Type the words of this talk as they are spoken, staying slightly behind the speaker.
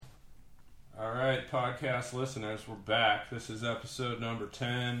podcast listeners, we're back. This is episode number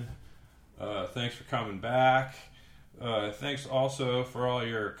 10. Thanks for coming back. Thanks also for all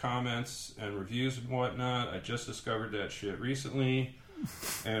your comments and reviews and whatnot. I just discovered that shit recently.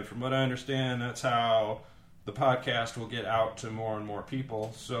 And from what I understand, that's how the podcast will get out to more and more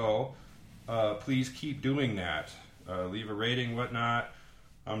people. So please keep doing that. Leave a rating, whatnot.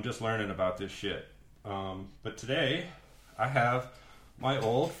 I'm just learning about this shit. But today, I have my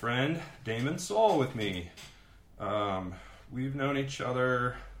old friend Damon Soul with me. We've known each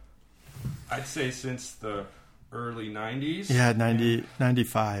other, I'd say, since the early 90s. Yeah,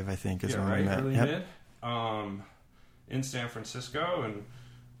 95, I think, is when we met. Early mid. In San Francisco, and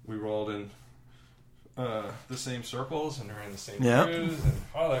we rolled in the same circles and are in the same crews and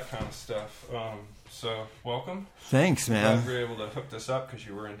all that kind of stuff. So, welcome. Thanks, man. Glad we were able to hook this up because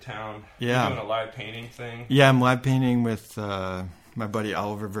you were in town. Yeah. You're doing a live painting thing. Yeah, I'm live painting with my buddy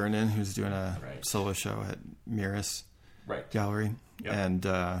Oliver Vernon, who's doing a solo show at Miras Gallery. Yep. And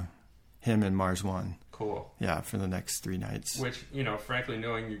him and Mars One. Cool. Yeah, for the next 3 nights. Which, frankly,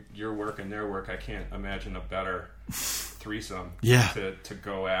 knowing your work and their work, I can't imagine a better threesome to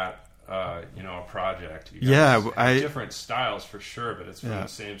go at, a project. Different styles for sure, but it's from the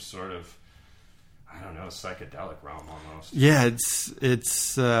same sort of, I don't know, psychedelic realm almost. Yeah,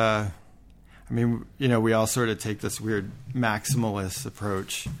 it's we all sort of take this weird maximalist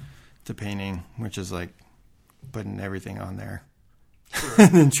approach to painting, which is like putting everything on there. Sure.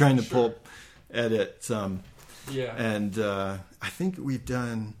 And then trying to edit some. Yeah. And I think we've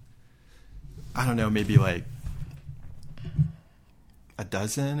done, I don't know, maybe like a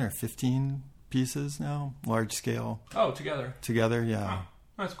dozen or 15 pieces now, large scale. Oh, together, yeah. Wow.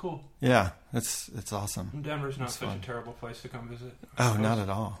 That's cool. Yeah, it's awesome. And Denver's not such a terrible place to come visit. Oh, not at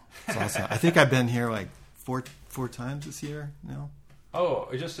all. It's awesome. I think I've been here like four times this year now. Oh,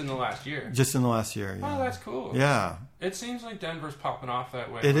 just in the last year? Just in the last year, yeah. Oh, that's cool. Yeah. It seems like Denver's popping off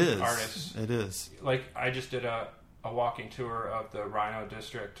that way. It is. Artists. It is. Like, I just did a walking tour of the Rhino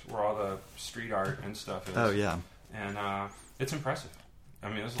District where all the street art and stuff is. Oh, yeah. And it's impressive. I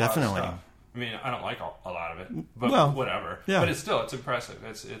mean, there's a Definitely. lot of stuff. I mean, I don't like a lot of it, but whatever. Yeah. But it's impressive.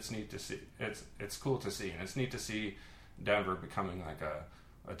 It's neat to see. It's cool to see, and it's neat to see Denver becoming like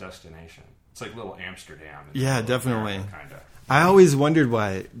a destination. It's like little Amsterdam. Yeah, definitely. Kind of. I always wondered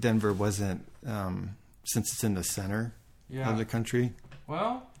why Denver wasn't, since it's in the center of the country.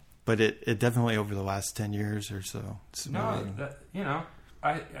 Well, but it definitely over the last 10 years or so.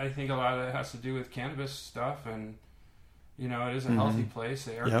 I think a lot of that has to do with cannabis stuff and. It is a healthy place.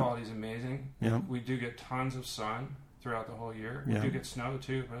 The air quality is amazing. Yep. We do get tons of sun throughout the whole year. We do get snow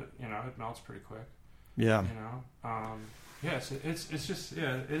too, but it melts pretty quick. Yeah. It's just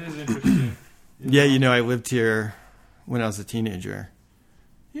it is interesting. I lived here when I was a teenager.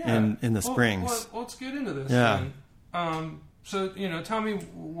 Yeah. In the Springs. Well, let's get into this. Yeah. Then. So tell me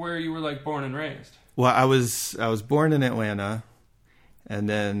where you were like born and raised. Well, I was born in Atlanta, and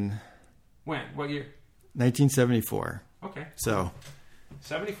then. When? What year? 1974. Okay. So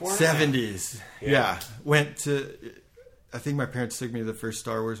 74? 70s. Yeah. Went to, I think my parents took me to the first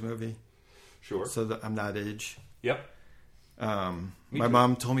Star Wars movie. Sure. So I'm that age. Yep. My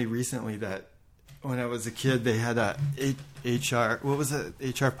mom told me recently that when I was a kid, they had a HR, what was it?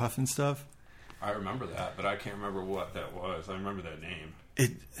 HR Puffin stuff? I remember that, but I can't remember what that was. I remember that name.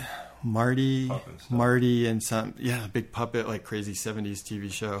 Marty and some, a big puppet, like crazy 70s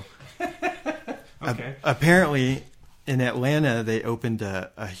TV show. Okay. Apparently, in Atlanta, they opened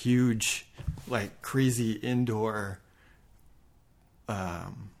a huge, like crazy indoor,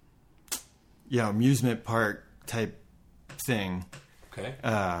 amusement park type thing. Okay.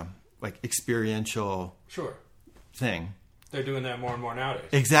 Like experiential. Sure. Thing. They're doing that more and more nowadays.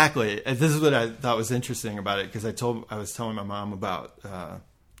 Exactly. This is what I thought was interesting about it because I was telling my mom about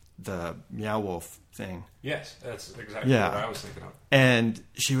the Meow Wolf thing. Yes, that's exactly what I was thinking of. And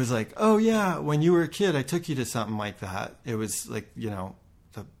she was like, "Oh yeah, when you were a kid, I took you to something like that. It was like the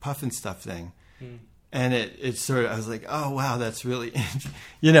Puffin stuff thing." And it sort of, I was like, "Oh wow, that's really,"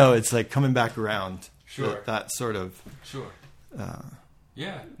 it's like coming back around. Sure. That sort of. Sure.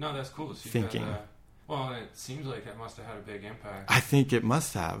 No, that's cool to see. Thinking. Well, it seems like it must have had a big impact. I think it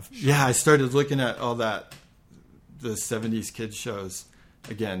must have. Sure. Yeah, I started looking at all the 70s kids shows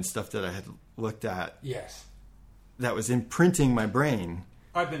again, stuff that I had looked at. Yes. That was imprinting my brain.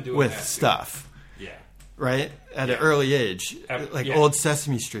 I've been doing with that stuff. Yeah. Right? At an early age. Like old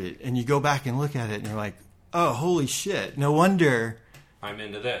Sesame Street. And you go back and look at it and you're like, oh, holy shit. No wonder I'm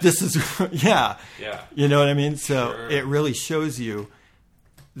into this. This is, yeah. Yeah. You know what I mean? So Sure. it really shows you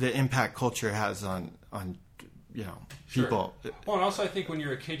the impact culture has on Sure. people. Well, and also I think when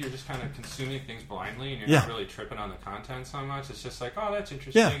you're a kid, you're just kind of consuming things blindly, and you're Yeah. not really tripping on the content so much. It's just like, oh, that's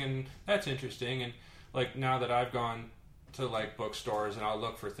interesting, Yeah. and that's interesting, and like now that I've gone to like bookstores and I'll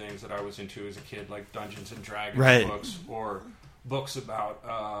look for things that I was into as a kid, like Dungeons and Dragons Right. books or books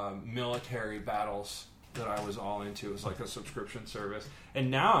about military battles that I was all into. It was like a subscription service, and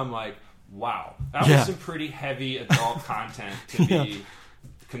now I'm like, wow, that Yeah. was some pretty heavy adult content to be. Yeah.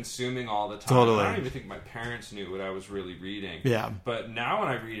 Consuming all the time. Totally. I don't even think my parents knew what I was really reading. Yeah. But now when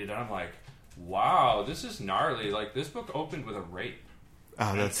I read it, I'm like, wow, this is gnarly. Like, this book opened with a rape.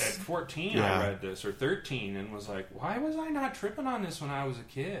 Oh, At that's 14, yeah. I read this, or 13, and was like, why was I not tripping on this when I was a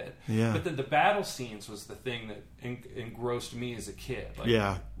kid? Yeah. But then the battle scenes was the thing that engrossed me as a kid. Like,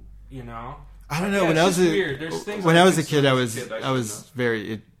 yeah. You know? I don't know. Yeah, when it's I was just a, weird. There's things when I I was a consumed kid, I as a was kid I I was shouldn't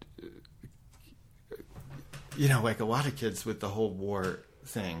very, like a lot of kids with the whole war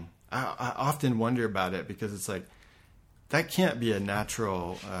thing. I often wonder about it because it's like that can't be a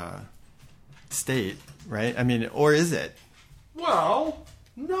natural state, right? I mean, or is it? Well,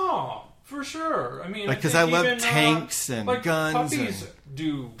 no, for sure. I mean, Like, 'cause think I love even, tanks and like guns Puppies and-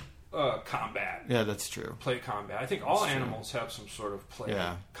 do combat. Yeah, that's true. Play combat. I think all That's true. animals have some sort of play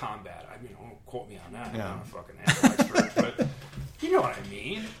Yeah. combat. I mean, don't quote me on that. Yeah. I'm not a fucking animal expert, but you know what I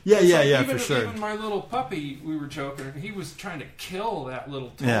mean. Yeah, It's yeah, like yeah, even, for sure. Even my little puppy, we were joking. He was trying to kill that little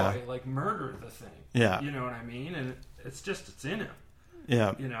toy, Yeah. like murder the thing. Yeah. You know what I mean? And it's in him.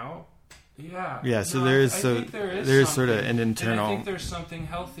 Yeah. You know. Yeah. Yeah, so No, there is I so think there is there is sort of something. an internal. And I think there's something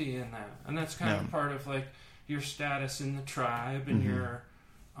healthy in that, and that's kind Yeah. of part of like your status in the tribe and your,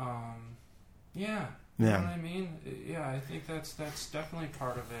 yeah. You Yeah. know what I mean? Yeah, I think that's definitely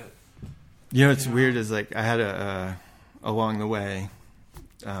part of it. You know, what's you know? weird is like I had along the way,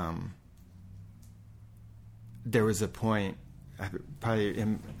 there was a point, I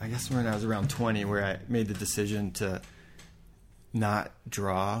guess when I was around 20, where I made the decision to not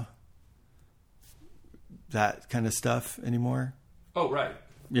draw that kind of stuff anymore. Oh, right.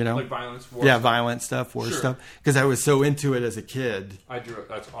 You know, Like violence, war. yeah, stuff. violent stuff, war Sure. stuff, because I was so into it as a kid. I drew it.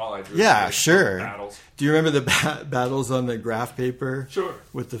 That's all I drew. Yeah, Like, sure. Battles. Do you remember the battles on the graph paper? Sure.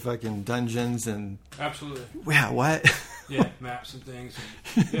 With the fucking dungeons and Absolutely. yeah, what? Yeah, maps and things.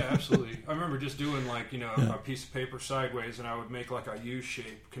 And, yeah, absolutely. I remember just doing like, a piece of paper sideways, and I would make like a U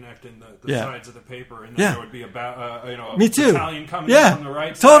shape connecting the Yeah. sides of the paper, and then Yeah. there would be a Me too. battalion coming Yeah. in from the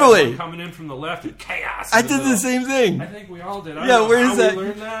right Totally. side, one coming in from the left, and chaos. I in did the middle. same thing. I think we all did. I Yeah, don't know where how is we that?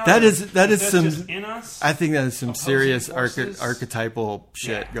 learned that? That is If that's some. just in us. I think that is some Opposing serious forces. archetypal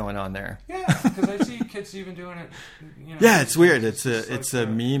shit Yeah. going on there. Yeah, because I see kids even doing it. Yeah, it's weird. It's just a like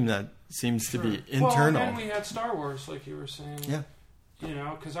meme that seems to be Sure. Well, and internal. then we had Star Wars, like you were saying. Yeah.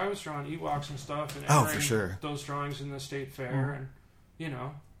 Because I was drawing Ewoks and stuff, and Oh, for entering sure. those drawings in the state fair, and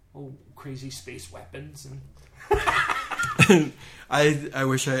old crazy space weapons and. I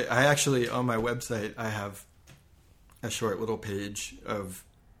wish I actually on my website I have a short little page of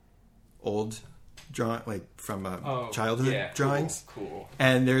old drawing, like from childhood drawings. Cool.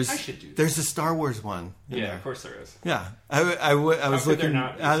 And I should do that. there's a Star Wars one. in Yeah, there. of course there is. Yeah, I was could there looking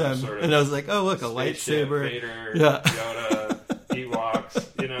not be at some them, sort of and I was like, "Oh, look, a Spaceship, lightsaber." Vader, Yeah. Yoda,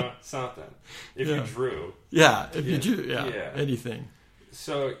 Ewoks, something. If you Yeah. drew. Yeah, if you Yeah. do, Yeah. anything.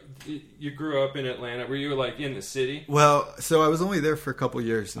 So you grew up in Atlanta. Were you like in the city? Well, so I was only there for a couple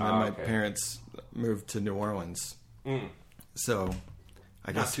years, and then my okay. parents moved to New Orleans. Mm. So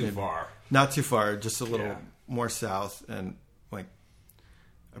I Not guess too maybe- far. Not too far, just a little Yeah. more south, and like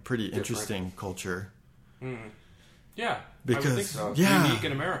a pretty interesting culture. Yeah. I would Because think so. yeah, Unique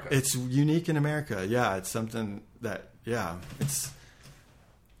in America. It's unique in America. Yeah, it's something that it's.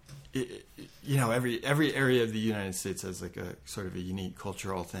 Every area of the United States has like a sort of a unique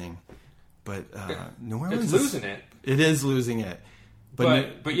cultural thing, but New Orleans it's losing it. It is losing it,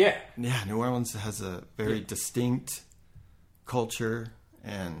 But yeah. yeah, New Orleans has a very distinct culture,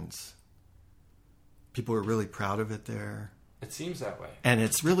 and people are really proud of it there. It seems that way. And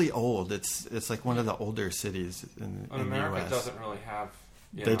it's really old. It's like one of the older cities in the America U.S. doesn't really have.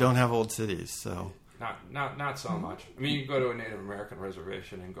 They don't have old cities, so Not so much. I mean, you can go to a Native American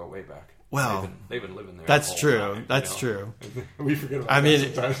reservation and go way back. Well, they've been living there. that's the whole true. time, That's true. We forget about I that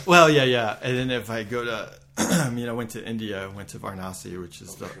mean, sometimes. well, yeah. And then if I go to, I went to India, went to Varanasi, which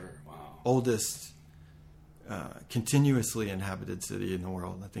is the Sure. Wow. oldest continuously inhabited city in the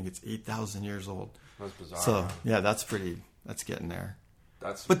world. I think it's 8,000 years old. That's bizarre. So yeah, that's getting there.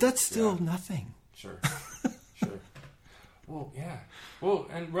 But that's still nothing. Sure. Sure. Well, yeah. Well,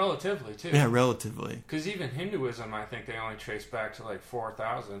 and relatively too. Yeah, relatively. Because even Hinduism, I think they only trace back to like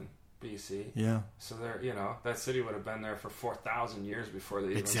 4,000 BC. Yeah. So that city would have been there for 4,000 years before they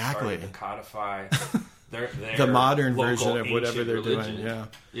even Exactly. started to codify the modern local version of whatever ancient they're religion. doing. Yeah,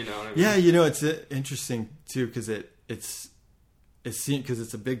 You know what I mean? yeah. You know, it's interesting too because it's seen because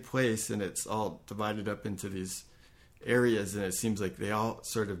it's a big place and it's all divided up into these areas, and it seems like they all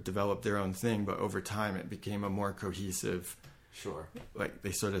sort of developed their own thing, but over time it became a more cohesive. Sure. Like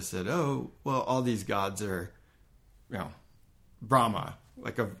they sort of said, oh, well, all these gods are, Brahma,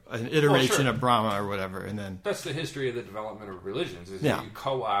 like an iteration of Brahma or whatever, and then That's the history of the development of religions. Is Yeah. you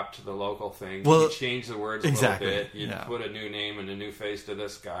co-opt the local thing. Well, you change the words exactly, a little bit. You yeah. put a new name and a new face to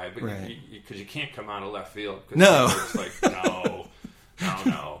this guy, but Right. because you can't come out of left field. 'Cause No. it's like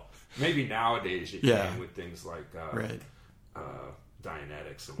no. Maybe nowadays you Yeah. can with things like right.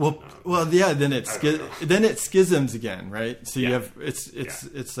 Dianetics and Well, whatnot. yeah. Then it I don't know. then it schisms again, right? So you Yeah. have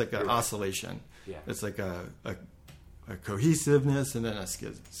it's like an You're right. oscillation. Yeah. It's like a cohesiveness and then a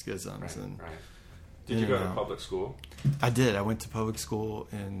schisms. Right, And right. Did you go to know. public school? I did. I went to public school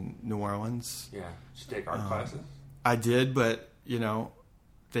in New Orleans. Yeah. Did you take art classes? I did, but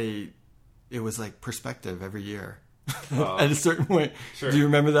it was like perspective every year. At a certain point, Sure. do you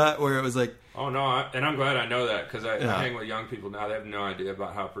remember that where it was like, Oh no, and I'm glad I know that because I Yeah. hang with young people now. They have no idea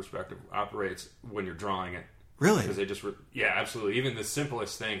about how perspective operates when you're drawing it. really? Because they just, yeah, absolutely. Even the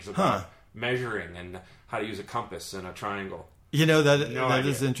simplest things about measuring and how to use a compass and a triangle. You know that No that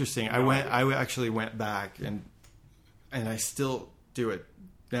idea. is interesting. No idea. I actually went back and I still do it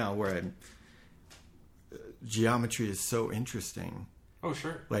now. Where geometry is so interesting. Oh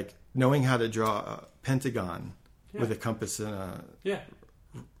sure, Like knowing how to draw a pentagon Yeah. with a compass and a yeah,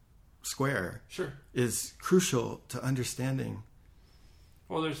 square sure. is crucial to understanding.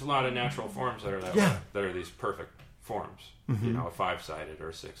 Well, there's a lot of natural forms that are that Yeah. way, that are these perfect forms. You know, a 5-sided or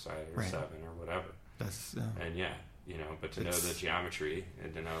a 6-sided or Right. 7 or whatever. That's And yeah, but to know the geometry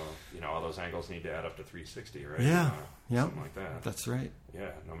and to know, all those angles need to add up to 360, right? Yeah. Yep. Something like that. that's right.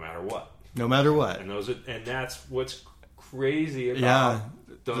 Yeah, no matter what. No matter what. And that's what's crazy about Yeah.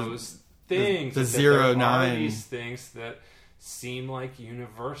 those things. the is that 0, there 9. are these things that seem like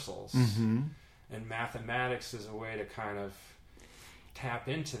universals, Mm-hmm. and mathematics is a way to kind of tap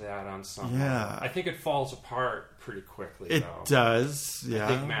into that on some Yeah. level. I think it falls apart pretty quickly, It though. does. Yeah. I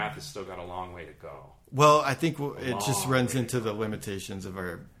think math has still got a long way to go. Well, I think it just long runs way to into the go. limitations of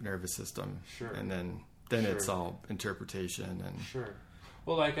our nervous system. Sure. And then Sure. it's all interpretation and Sure.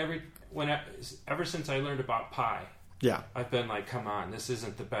 Well, like ever since I learned about pi, yeah. I've been like, come on, this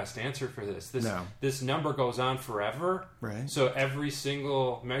isn't the best answer for this. No. This number goes on forever. Right. So every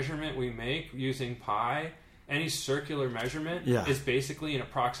single measurement we make using pi, any circular measurement Yeah. is basically an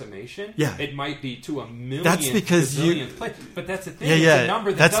approximation. Yeah. It might be to a million. That's because place, but that's the thing. Yeah, It's yeah. a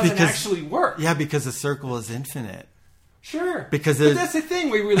number that That's doesn't because- actually work. Yeah, because a circle is infinite. Sure. Because but there's- that's the thing.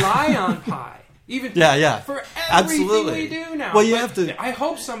 We rely on pi. Even Yeah. for everything Absolutely. we do now. Well, you But have to- I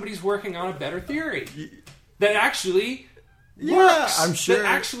hope somebody's working on a better theory that actually Yeah, works. I'm sure. That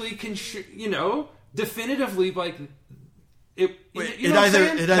actually can, definitively like it. Wait, You know what I'm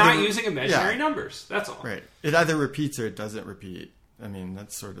saying? Not either- using imaginary yeah. numbers. That's all. Right. It either repeats or it doesn't repeat. I mean,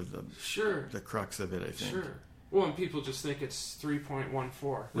 that's sort of Sure. the crux of it, I think. Sure. Well, and people just think it's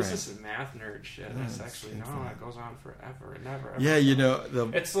 3.14. This Right. is some math nerd shit. No, That's it's actually infinite. it goes on forever and never. Yeah,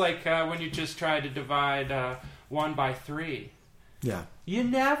 It's like when you just try to divide 1 by 3. yeah. You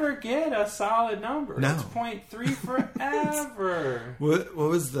never get a solid number. No. It's 0.3 forever. What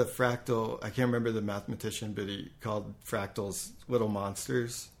was the fractal? I can't remember the mathematician, but he called fractals little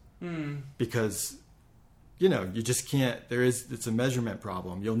monsters because you just can't. It's a measurement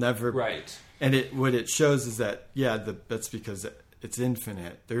problem. You'll never. Right. And what it shows is that that's because it's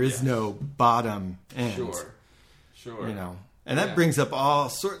infinite. There is Yes. no bottom end. Sure. And that Yeah. brings up all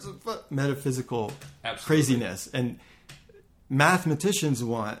sorts of metaphysical Absolutely. craziness. And mathematicians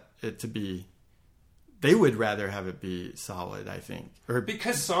want it to be. They would rather have it be solid, I think, or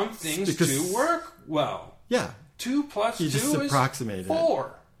Because some things Because- do work well. yeah. 2 plus You 2 just is approximate it.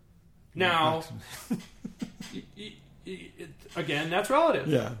 4. Now, again, that's relative.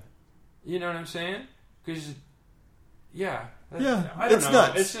 Yeah. You know what I'm saying? Because, Yeah, I don't it's know.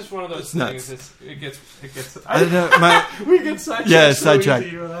 nuts. It's just one of those It's things. nuts. It gets. I don't know. We get sidetracked. Yeah, so sidetracked.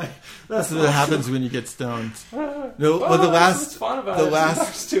 easy, right? That's what happens when you get stoned. No, Well, well, the that's what's last, fun about the it.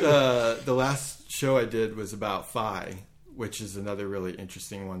 last, Sometimes, too. the last show I did was about phi, which is another really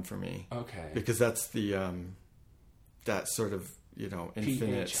interesting one for me. Okay. Because that's the that sort of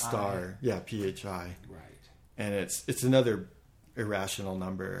infinite PHI. star. Yeah, PHI, Right. and it's another irrational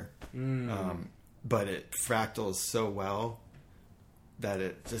number, but it fractals so well that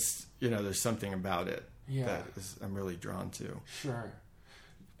it just there's something about it Yeah. that I'm really drawn to. Sure.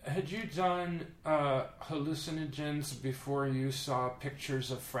 Had you done hallucinogens before you saw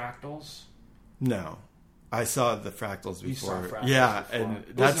pictures of fractals? No. I saw the fractals before. You saw fractals yeah, before. and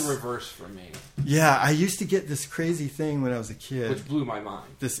It that's was the reverse for me, yeah. I used to get this crazy thing when I was a kid. which blew my mind.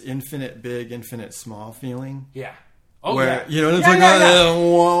 This infinite big, infinite small feeling. Yeah. Oh, where yeah. you know what I'm Yeah, talking yeah, about? yeah.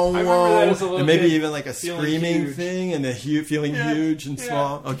 Whoa, I remember that as a whoa. little And maybe kid, even like a feeling screaming huge. thing and feeling Yeah, huge and yeah,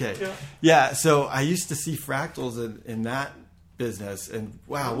 small. Okay. Yeah. So I used to see fractals in that business, and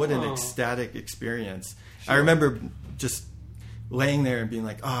wow, what an ecstatic experience. I remember just laying there and being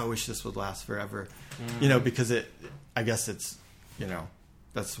like, oh, I wish this would last forever. You know, because I guess it's, you know,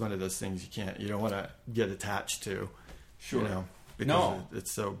 that's one of those things you don't want to get attached to. Sure. You know, because No.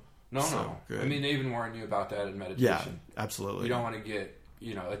 it's so No. good. I mean, they even warn you about that in meditation. Yeah, absolutely. You don't want to get,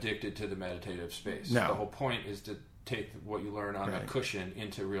 addicted to the meditative space. No. The whole point is to take what you learn on the Right. cushion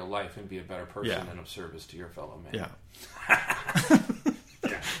into real life and be a better person Yeah. and of service to your fellow man. Yeah.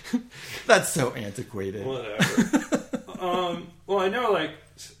 Yeah. That's so antiquated. Whatever. Well, I know like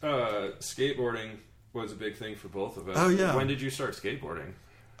skateboarding was a big thing for both of us. Oh, yeah. When did you start skateboarding?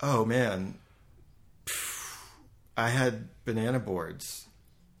 Oh man, I had banana boards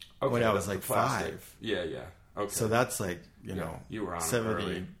when I was the like plastic. 5. Yeah. Okay. So that's like you were on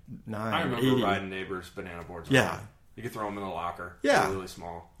 79, I remember 80. riding neighbors' banana boards. Yeah. around. You could throw them in the locker. Yeah. They're really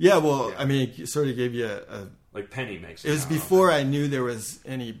small. Yeah, well, Yeah. I mean, it sort of gave you a. Like Penny makes. It was now. before I knew there was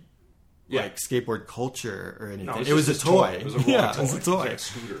any Yeah. like skateboard culture or anything. No, it was a just toy. It was a raw Yeah, toy. it was a toy. like a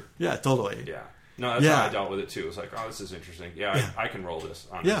scooter. Yeah, totally. Yeah. No, that's Yeah. how I dealt with it too. It was like, oh, this is interesting. Yeah, I can roll this.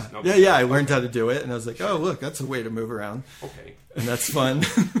 On Yeah, this. No yeah, big yeah. I deal. learned how to do it, and I was like, "Oh, look, that's a way to move around, Okay. and that's fun."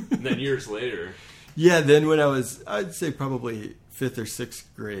 And then years later, Yeah, then when I'd say probably 5th or 6th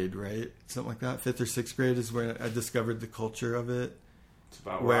grade, right? Something like that. 5th or 6th grade is when I discovered the culture of it. it's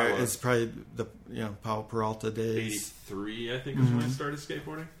about where Where I it's was. probably the Powell Peralta days. 83, I think, is when I started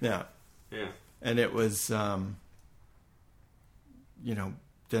skateboarding. Yeah, Yeah. and it was,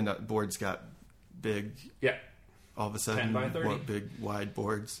 then the boards got big Yeah. all of a sudden. 10 by 30. What, big wide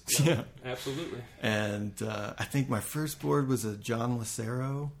boards? Yeah. Absolutely. And I think my first board was a John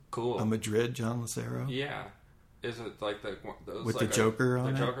Lucero, Cool. a Madrid John Lucero. Yeah. Is it like those With like the Joker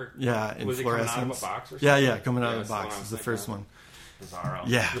on the it? Joker? Yeah, in Was it coming fluorescence. out of a box or Yeah, something? yeah, coming out Yeah, of the that's the box one I was the was first thinking one. Bizarro.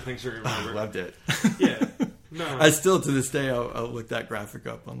 Yeah. The things you I remember. loved it. Yeah. No. I still, to this day, I'll look that graphic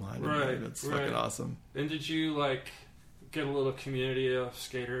up online. Right, It's right. fucking awesome. And did you get a little community of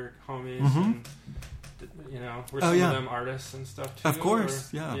skater homies? And, were Oh, some yeah. of them artists and stuff too? Of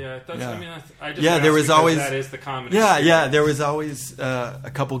course, or- yeah. Yeah, that's, Yeah. I mean, I just Yeah, asked there was because always- that is the common Yeah, experience. yeah. There was always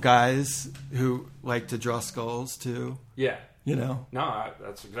a couple guys who liked to draw skulls too. Yeah. No,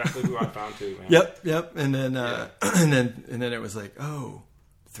 That's exactly who I found too, man. Yep. And then Yeah. and then it was like, oh,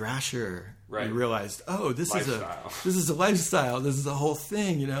 Thrasher. Right. You realized, oh, this Lifestyle. is a lifestyle. This is a whole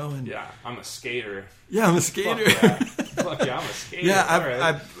thing, And Yeah, I'm a skater. yeah, I'm a Fuck skater. yeah. Fuck yeah, I'm a skater. Yeah, All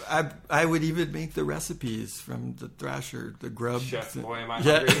right. I would even make the recipes from the Thrasher, the grub. Chef Boy, am I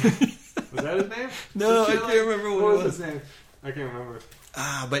Yeah. hungry? Was that his name? No, Some I shit can't remember what it was was. his name? I can't remember.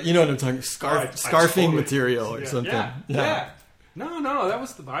 But you know what I'm talking. Oh, I Scarfing totally- material or yeah, something. Yeah. No, that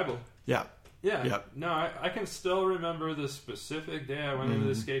was the Bible. Yeah. Yeah. Yep. No, I can still remember the specific day I went into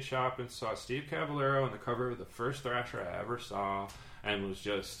the skate shop and saw Steve Caballero on the cover of the first Thrasher I ever saw and was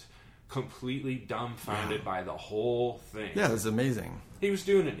just completely dumbfounded by the whole thing. Yeah, it was amazing. He was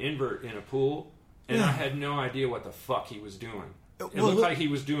doing an invert in a pool, and Yeah. I had no idea what the fuck he was doing. It Well, looked look- like he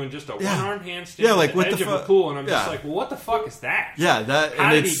was doing just a Yeah. one-arm handstand Yeah, like, at the what the edge of a fuck? pool, and I'm just Yeah. like, well, what the fuck is that? Yeah, that How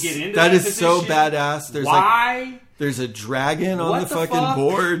and did he it's get into that that is so position? badass. There's Why? there's a dragon on What the the fucking fuck?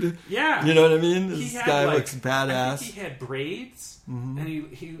 board. Yeah. You know what I mean? He This had, guy like, looks I badass. think he had braids, and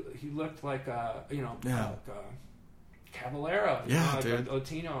he looked like Yeah. Caballero, Yeah, like dude. a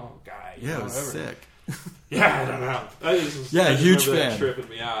Latino guy. Yeah, it was whatever. sick. Yeah, I don't know. I just huge remember that fan. tripping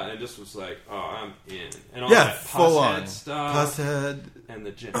me out, and just was like, oh, I'm in. And all Yeah, that full Pusshead on. stuff, Pusshead. and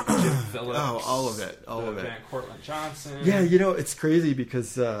the Jim Phillips. Oh, all of it. the Van Cortlandt Johnson. Yeah, it's crazy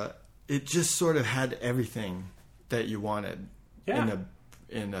because it just sort of had everything that you wanted Yeah.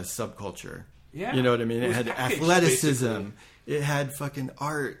 in a subculture. Yeah. You know what I mean? It It was had packaged, athleticism. basically. It had fucking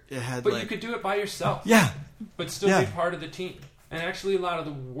art. It had But like you could do it by yourself. yeah, But still Yeah. be part of the team. And actually, a lot of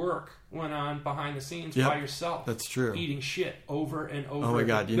the work went on behind the scenes Yep. by yourself. That's true. Eating shit over and over. Oh my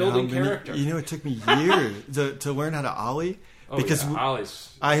god! You know how building many, character. it took me years to learn how to ollie because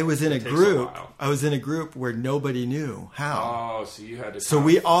I was in a takes a group. while. I was in a group where nobody knew how. Oh, so you had to. So kind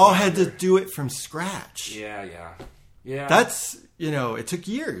we of all had to flounder. do it from scratch. Yeah. That's it took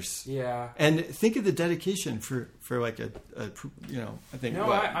years. Yeah. And think of the dedication for like a I think. No,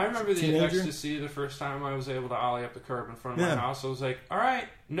 what, I remember the teenager? ecstasy the first time I was able to ollie up the curb in front of Yeah. my house. I was like, all right,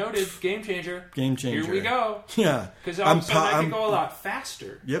 noted, game changer. Game changer. Here we go. Yeah. Because all of a sudden I could go a lot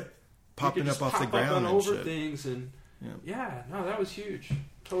faster. Yep. popping You up could off just the pop up ground and and over shit. things, and no, that was huge.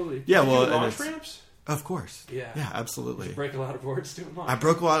 Totally. Yeah, Did well, you and launch it's- ramps? Of course. Yeah. Yeah, absolutely. Did you break a lot of boards doing launch I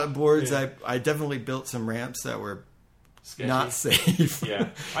broke a lot of boards. Yeah. I definitely built some ramps that were Sketchy. not safe. Yeah,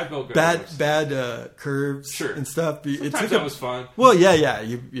 I built good bad ramps. curves Sure. and stuff. Sometimes that was fun. Well, yeah.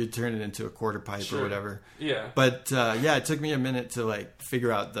 You turn it into a quarter pipe Sure. or whatever. Yeah. But it took me a minute to like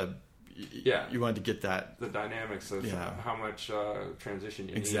figure out you wanted to get that. The dynamics of how much transition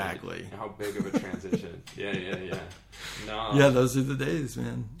you Exactly. need. How big of a transition. Yeah. No. Yeah, those are the days,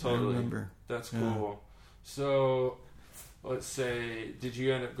 man. Totally. I remember. That's cool. So, let's say, did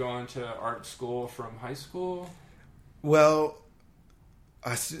you end up going to art school from high school? Well,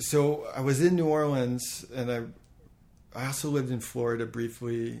 so I was in New Orleans, and I also lived in Florida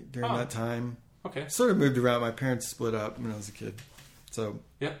briefly during that time. Okay. Sort of moved around. My parents split up when I was a kid, so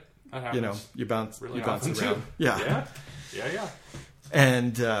Yep, that happens. you bounce Really around. often, too. Yeah.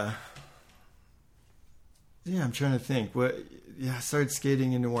 And I'm trying to think. I started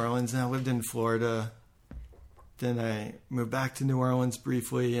skating in New Orleans, and I lived in Florida. Then I moved back to New Orleans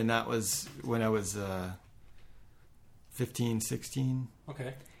briefly, and that was when I was 15, 16.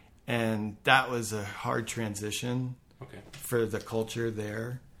 Okay. And that was a hard transition Okay. for the culture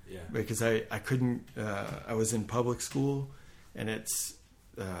there. Yeah. Because I couldn't, I was in public school, and it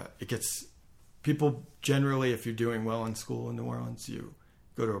gets, people generally, if you're doing well in school in New Orleans, you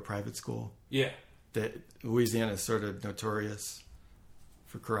go to a private school. Yeah. Louisiana is sort of notorious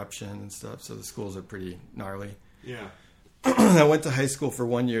for corruption and stuff, so the schools are pretty gnarly. Yeah. I went to high school for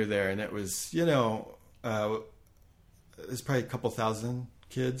 1 year there, and it was, there's probably a couple thousand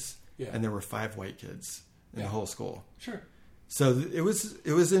kids, and there were 5 white kids in the whole school. Sure. So it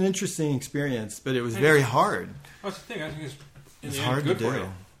was an interesting experience, but it was very hard. That's the thing. I think It's hard to good for do.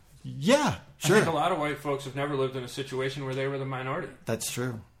 you. Yeah, sure. I think a lot of white folks have never lived in a situation where they were the minority. That's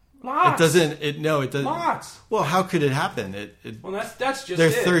true. Lots. It doesn't. Lots. Well, how could it happen? Well, that's just they're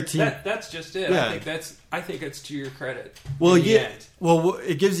it. 13. That's just it. Yeah. I think it's to your credit. Well, in the yeah. end. Well,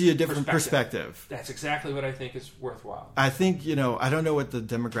 it gives you a different perspective. That's exactly what I think is worthwhile. I think, I don't know what the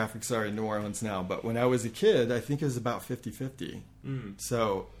demographics are in New Orleans now, but when I was a kid, I think it was about 50-50.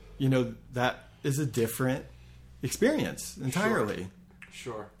 So, that is a different experience entirely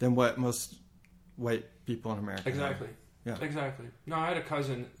Sure. than what most white people in America Exactly. have. Yeah. Exactly. No, I had a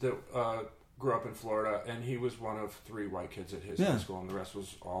cousin that grew up in Florida, and he was one of 3 white kids at his high school, and the rest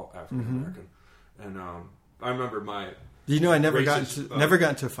was all African American. And I remember I never racist, got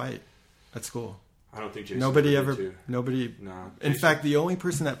into a fight at school. I don't think Jason Nobody ever ever. did too. Nobody. No. In fact, the only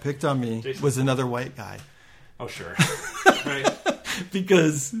person that picked on me Jason. was another white guy Oh, sure. Right.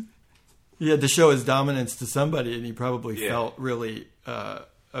 because he had to show his dominance to somebody, and he probably felt really,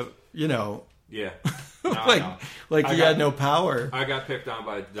 Yeah. No, like he had no power. I got picked on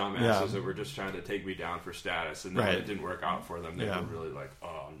by dumbasses Yeah. that were just trying to take me down for status, and then when it didn't work out for them, they were really like,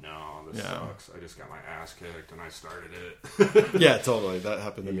 "Oh no, this sucks. I just got my ass kicked, and I started it." Yeah, totally. That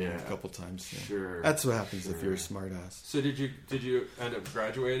happened to me a couple times. Yeah. Sure. That's what happens if you're a smart ass. So did you end up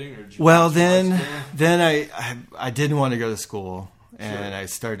graduating, or did you Well, finish high then school? I didn't want to go to school, and I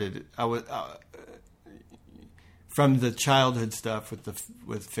started. I was from the childhood stuff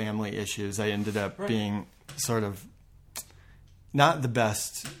with family issues. I ended up being sort of not the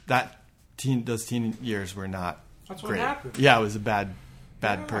best. Those teen years were not That's what great. happened. Yeah, I was a bad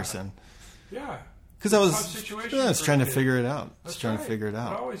person. Yeah. Because I was situation trying to for a figure it out. I was That's trying to right. figure it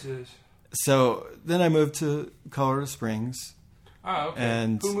out. It always is. So then I moved to Colorado Springs. Oh, okay.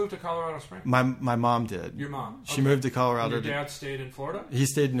 And who moved to Colorado Springs? My mom did. Your mom. She moved to Colorado. And your dad stayed in Florida? He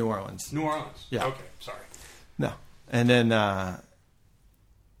stayed in New Orleans. New Orleans. Yeah. Okay, sorry. No. And then,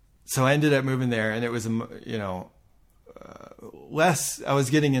 so I ended up moving there, and it was, less. I was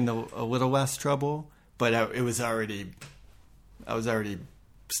getting into a little less trouble, but I was already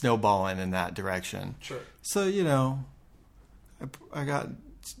snowballing in that direction. Sure. So I got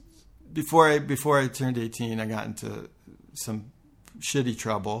before I turned 18, I got into some shitty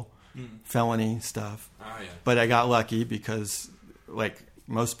trouble, felony stuff. Ah, yeah. But I got lucky because, like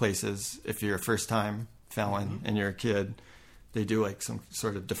most places, if you're a first time felon and you're a kid, they do like some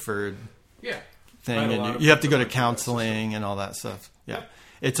sort of deferred thing, and you have to go to counseling and all that stuff. Yeah.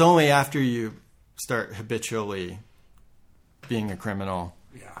 It's only after you start habitually being a criminal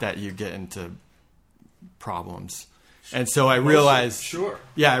that you get into problems. And so I realized,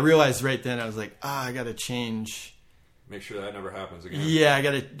 I realized right then, I was like, I got to change. Make sure that never happens again. Yeah, I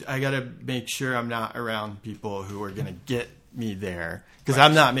gotta make sure I'm not around people who are gonna get me there, because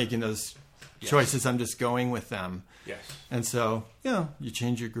I'm not making those choices. I'm just going with them. Yes. And so, you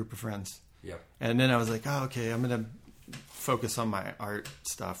change your group of friends. Yep. And then I was like, okay, I'm gonna focus on my art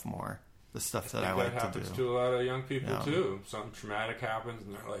stuff more. the stuff that I That like to happens do. to a lot of young people Yeah. too. Something traumatic happens,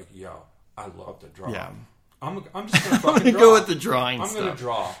 and they're like, "Yo, I love to draw. Yeah. I'm just gonna I'm fucking gonna draw. go with the drawing I'm stuff. gonna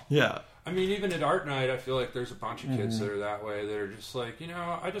draw." Yeah. I mean, even at art night, I feel like there's a bunch of kids that are that way. That are just like,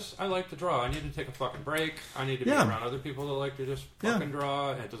 I like to draw. I need to take a fucking break. I need to be Yeah. around other people that like to just Yeah. fucking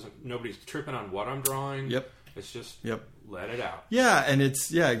draw. And nobody's tripping on what I'm drawing. Yep. It's just Yep. let it out. Yeah, and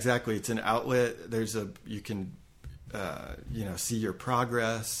exactly. It's an outlet. You can, see your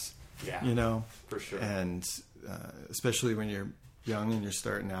progress. Yeah. For sure. And especially when you're young and you're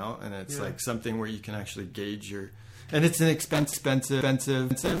starting out, and it's like something where you can actually gauge and it's an expensive.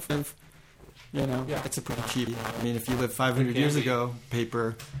 Yeah. It's a pretty cheap. I mean, if you lived 500 years ago,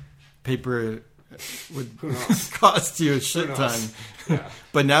 paper would Who knows? cost you a shit Who ton. knows? Yeah.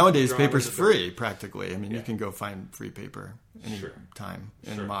 But nowadays, Drawing paper's is a free practically. I mean, you Yeah. can go find free paper any Sure. time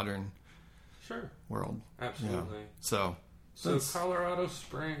in Sure. the modern Sure. world. Absolutely. Yeah. So that's- Colorado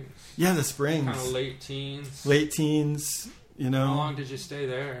Springs. yeah, the Springs, Kind of late teens. late teens. How long did you stay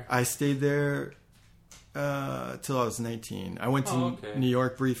there? I stayed there till I was 19. I went to okay. New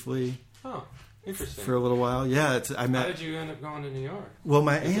York briefly Oh, interesting. for a little while. Yeah, I How met. did you end up going to New York? Well,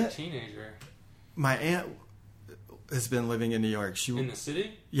 my As a aunt teenager. has been living in New York. In the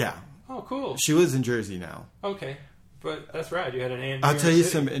city? Yeah, Oh, cool. she lives in Jersey now. Okay. But that's rad. You had an aunt in I'll New tell York you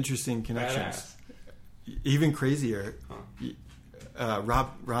City. some interesting connections. Badass. Even crazier. Huh.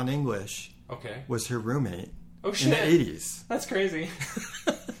 Ron English Okay. was her roommate Oh, in shit. the 80s. That's crazy.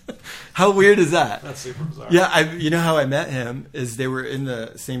 How weird is that? That's super bizarre. Yeah, you know how I met him is they were in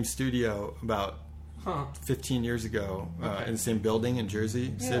the same studio about Huh. 15 years ago Okay. in the same building in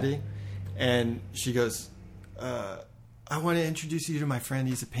Jersey City, and she goes, "I want to introduce you to my friend.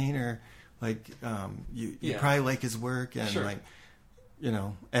 He's a painter. Like, you Yeah. probably like his work, and Sure. like,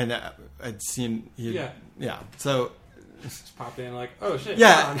 and I'd seen Yeah. So Just pop in like, oh, shit.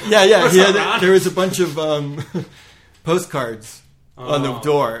 yeah. Ron. He What's up, had, Ron? there was a bunch of postcards on the Oh,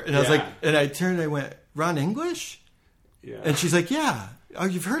 door, and I was yeah. like, and I turned, and I went, Ron English, Yeah. and she's like, yeah. Oh,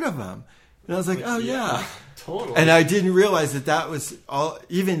 you've heard of him? And I was like, oh yeah. Totally. And I didn't realize that was all,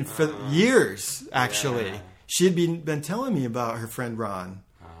 even for years, actually. Yeah. She had been telling me about her friend Ron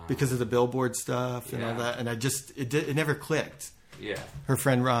because of the Billboard stuff and all Yeah. that. And it never clicked. Yeah. Her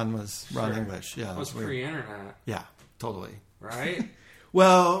friend Ron was Ron Sure. English. Yeah. It was that's weird. pre-internet, Yeah, totally. right?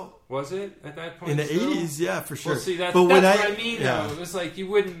 Well, Was it at that point? in the still? 80s, yeah, for sure. Well, see, that's But when what I mean, yeah. though. It was like you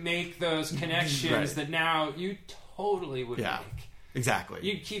wouldn't make those connections Right. that now you totally would Yeah. make. Exactly.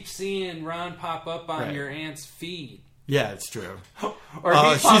 You'd keep seeing Ron pop up on Right. your aunt's feed. Yeah, it's true. Or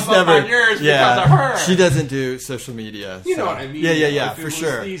he'd pop up on yours because of her. She doesn't do social media. You know so- what I mean? Yeah, If it for was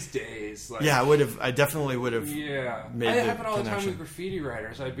sure. These days, like, Yeah, I definitely would have. yeah. made I the happen all the time connection. with graffiti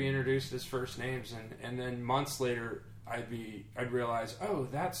writers. I'd be introduced as first names, and then months later, I'd realize, oh,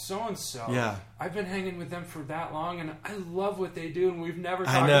 that's so and so. Yeah. I've been hanging with them for that long, and I love what they do, and we've never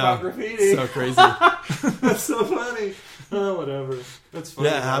I talked know. about graffiti. So crazy. That's so funny. Oh, whatever. That's funny.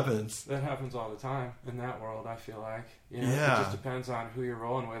 Yeah, it though. happens. That happens all the time in that world. I feel like, It Yeah. just depends on who you're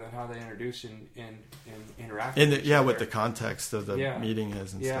rolling with and how they introduce and interact. In with the, each yeah, other. what the context of the Yeah. meeting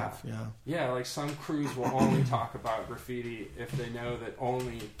is and Yeah. stuff. Yeah. Yeah, like some crews will only talk about graffiti if they know that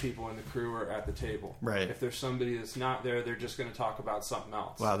only people in the crew are at the table. Right. If there's somebody that's not there, they're just going to talk about something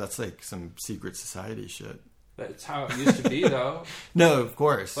else. Wow, that's like some secret society shit. That's how it used to be, though. No, of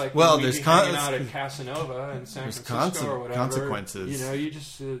course. Like well, when we'd there's be hanging out at Casanova in San there's Francisco or whatever. consequences. You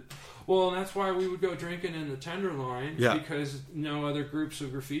just. Well, and that's why we would go drinking in the Tenderloin, Yeah. because no other groups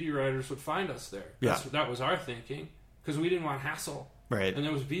of graffiti writers would find us there. Yeah. That was our thinking, because we didn't want hassle, right. and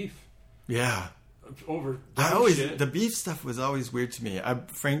there was beef Yeah. over shit. The beef stuff was always weird to me. Of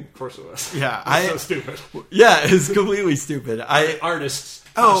course it was. Yeah, It's so stupid. Yeah, it's completely stupid. Artists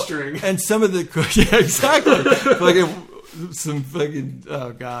Oh, posturing. and some of the yeah, exactly. Some fucking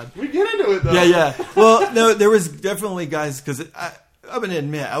god. We get into it though. Yeah. Well, no, there was definitely guys because I'm gonna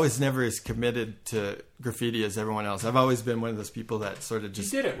admit I was never as committed to graffiti as everyone else. I've always been one of those people that sort of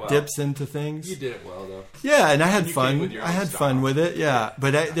just did it well. dips into things. You did it well though. Yeah, and I had You came fun. with your I own had style. fun with it. Yeah,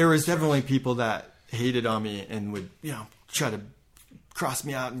 but there was definitely people that hated on me and would try to cross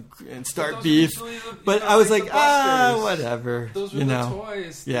me out and start those beef. are usually the- But you know, I was like like, the busters. whatever. Those were you the know.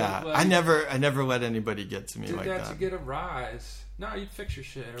 toys. Yeah, that, like, I never let anybody get to me did like that to that. get a rise. No, you'd fix your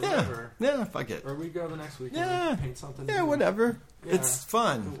shit or Yeah, whatever. yeah, fuck it. Or we'd go the next weekend Yeah. and paint something. Yeah, new. whatever. Yeah. It's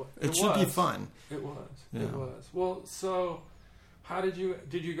fun. It It should be was. fun. It was. Yeah. It was. Well, so how did you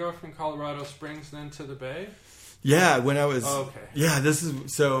go from Colorado Springs then to the Bay? Yeah, when I was. Okay. Yeah, this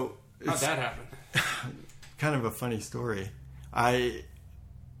is so. How'd It's that happen? kind of a funny story. I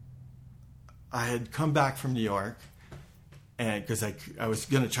had come back from New York, and because I was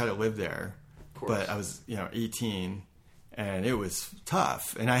going to try to live there, but I was 18, and it was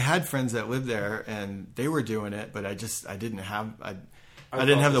tough. And I had friends that lived there, and they were doing it, but I didn't have I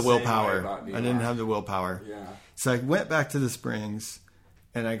didn't have the willpower. I didn't have the willpower. Yeah. So I went back to the Springs,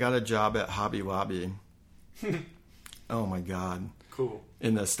 and I got a job at Hobby Lobby. Oh my God. Cool.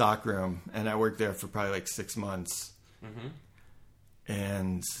 In the stock room, and I worked there for probably like 6 months. Mm-hmm.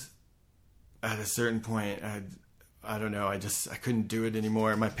 And at a certain point, I don't know, I couldn't do it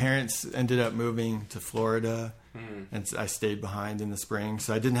anymore. My parents ended up moving to Florida, and I stayed behind in the Springs,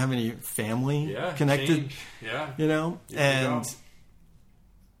 so I didn't have any family connected. Change. Yeah. You know, and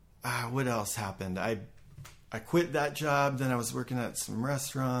what else happened? I quit that job. Then I was working at some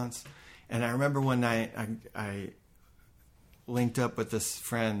restaurants, and I remember one night I linked up with this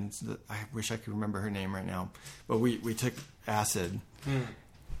friend that I wish I could remember her name right now, but we took acid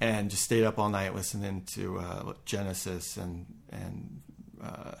and just stayed up all night listening to Genesis and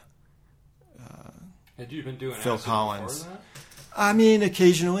had you been doing Phil acid Collins. before that? I mean,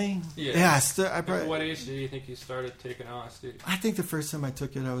 occasionally. Yeah. I probably, At what age do you think you started taking LSD? I think the first time I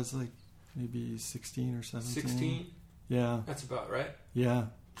took it, I was like maybe 16 or 17. 16? Yeah. That's about right. Yeah.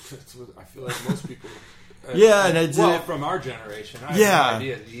 That's what I feel like most people. Yeah, and I did. Well, from our generation, I have no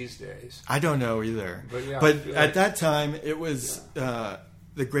idea these days. I don't know either. But at that time, it was I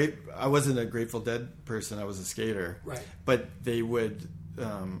wasn't a Grateful Dead person. I was a skater. Right. But they would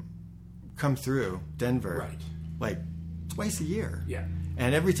come through Denver, like twice a year. Yeah.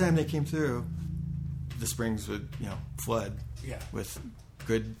 And every time they came through, the Springs would flood. Yeah. With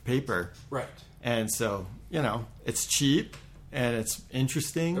good paper. Right. And so it's cheap and it's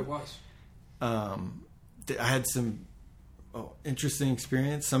interesting. It was. I had some interesting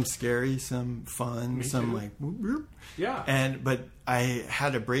experience, some scary, some fun, Me some too. like whoop, whoop. Yeah. But I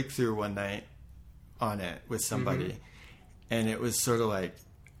had a breakthrough one night on it with somebody, and it was sort of like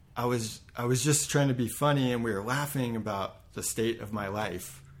I was just trying to be funny, and we were laughing about the state of my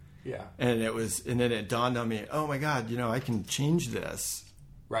life. Yeah. And then it dawned on me, oh my God, I can change this.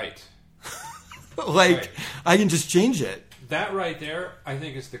 Right. I can just change it. That right there, I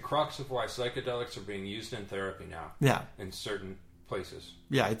think, is the crux of why psychedelics are being used in therapy now. Yeah. In certain places.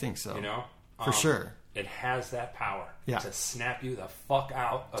 Yeah, I think so. For sure. It has that power to snap you the fuck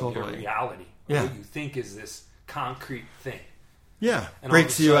out of your reality. Yeah. What you think is this concrete thing. Yeah. And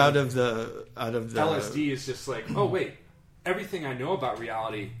breaks you out of the LSD is just like, oh wait, everything I know about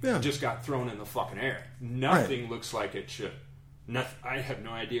reality just got thrown in the fucking air. Nothing looks like it should. I have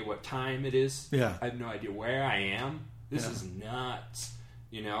no idea what time it is. Yeah. I have no idea where I am. This is nuts,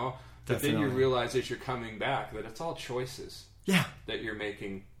 But Definitely. then you realize as you're coming back that it's all choices. Yeah. That you're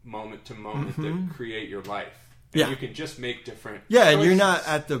making moment to moment that create your life. And you can just make different choices. And you're not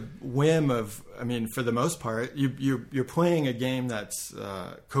at the whim of, for the most part, you're playing a game that's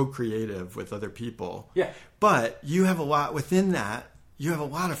co-creative with other people. Yeah. But you have a lot within that. You have a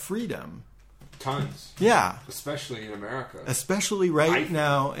lot of freedom. Tons. Yeah. Especially in America. Especially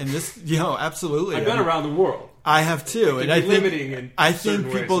now in this, absolutely. I've been around the world. I have too, and I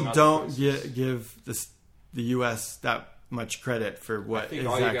think people don't give the U.S. that much credit for what I think is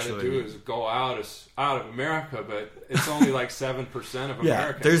all you got to do is go out of America, but it's only like 7% of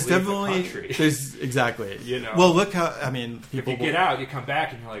Americans there's leave definitely the country. There's exactly. Well, look how people. If you get out, you come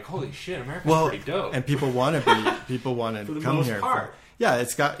back, and you're like, holy shit, America's pretty dope. And people want to come here.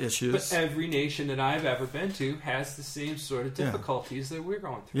 It's got issues. But every nation that I've ever been to has the same sort of difficulties that we're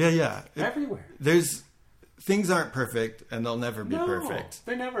going through. Yeah. Everywhere. Things aren't perfect, and they'll never be perfect.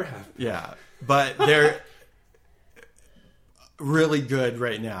 They never have been. Yeah, but they're really good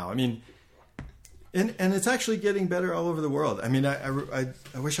right now. And it's actually getting better all over the world. I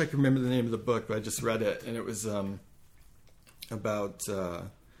wish I could remember the name of the book, but I just read it, and it was about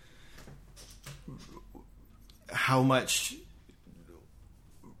how much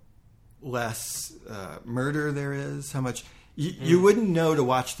less murder there is, how much you wouldn't know to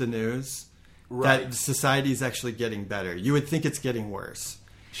watch the news that society is actually getting better. You would think it's getting worse.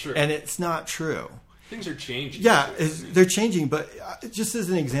 Sure. And it's not true. Things are changing. Yeah, they're changing. But just as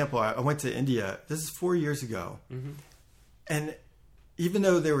an example, I went to India. This is 4 years ago. Mm-hmm. And even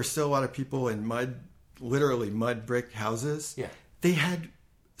though there were still a lot of people in literally mud brick houses, they had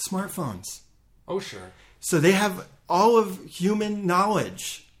smartphones. Oh, sure. So they have all of human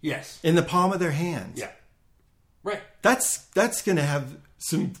knowledge in the palm of their hands. Yeah. Right. That's going to have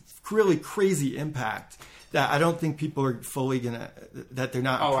some really crazy impact that I don't think people are fully that they're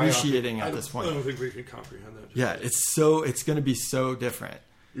not appreciating at this point. I don't think we can comprehend that. Yeah, it's going to be so different.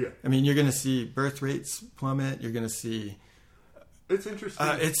 Yeah. You're going to see birth rates plummet. You're going to see. It's interesting.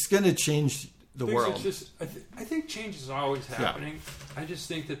 It's going to change the world. I think change is always happening. Yeah. I just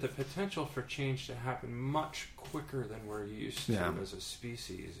think that the potential for change to happen much quicker than we're used to as a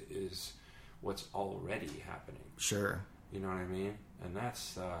species is what's already happening. Sure. You know what I mean? And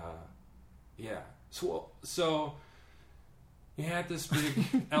that's, So you had this big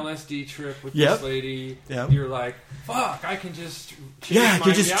LSD trip with this lady. Yep. You're like, fuck, I can just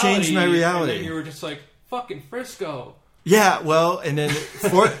change my reality. And then you were just like, fucking Frisco. Yeah, well, and then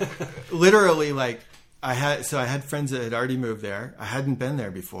literally, like, I had friends that had already moved there. I hadn't been there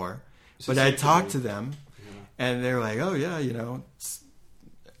before, but I talked to them, and they were like, "Oh yeah, it's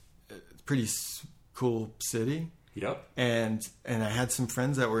a pretty cool city." Yep. And I had some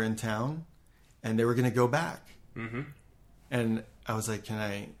friends that were in town, and they were going to go back. Mm-hmm. And I was like, "Can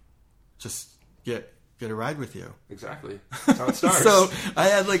I just get a ride with you?" Exactly. That's how it starts. So I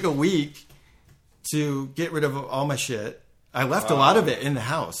had like a week to get rid of all my shit. I left a lot of it in the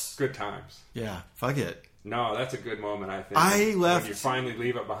house. Good times. Yeah, fuck it. No, that's a good moment, I think. I left... When you finally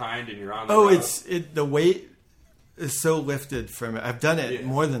leave it behind and you're on the road. The weight is so lifted from it. I've done it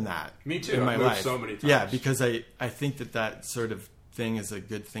more than that. Me too. In my life. So many times. Yeah, because I think that sort of thing is a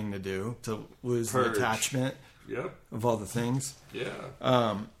good thing to do, to lose the attachment of all the things.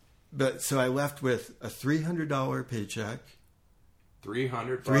 Yeah. But so I left with a $300 paycheck.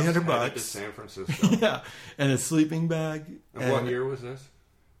 $300 bucks to San Francisco. Yeah, and a sleeping bag. And what year was this?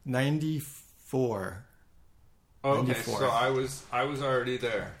 94. Oh, okay, 94. So I was already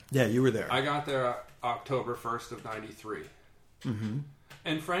there. Yeah, you were there. I got there October 1st of 93. Mm-hmm.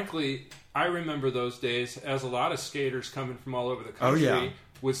 And frankly, I remember those days as a lot of skaters coming from all over the country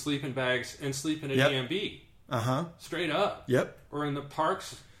with sleeping bags and sleeping at EMB. Uh-huh. Straight up. Yep. Or in the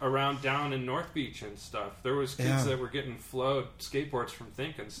parks around down in North Beach and stuff. There was kids that were getting flowed skateboards from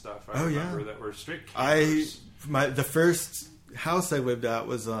Think and stuff. I remember that were straight campers. The first house I lived at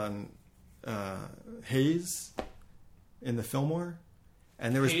was on Hayes in the Fillmore.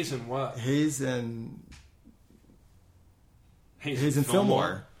 And there was Hayes and what? Hayes and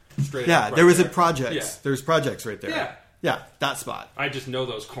Fillmore. Straight up there was a projects. Yeah. There was projects right there. Yeah. Yeah, that spot. I just know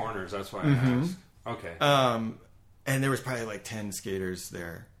those corners. That's why I asked. Okay. And there was probably like 10 skaters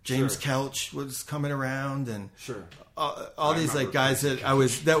there. James Kelch was coming around, and all these like guys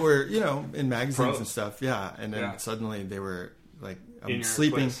that were in magazines and stuff. Yeah, and then suddenly they were like, I'm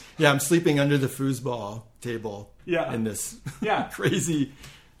sleeping. Place. Yeah, I'm sleeping under the foosball table. Yeah. In this crazy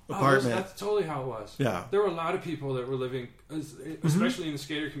apartment. That's totally how it was. Yeah. There were a lot of people that were living, especially in the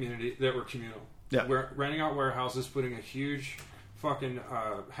skater community, that were communal. Yeah. We're renting out warehouses, putting a huge fucking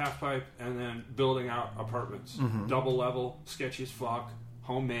half pipe, and then building out apartments. Mm-hmm. Double level, sketchy as fuck,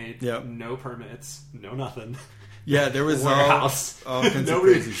 homemade, no permits, no nothing. Yeah, there was all kinds of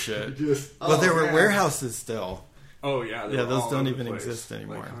crazy shit. There were warehouses still. Oh yeah, those don't even exist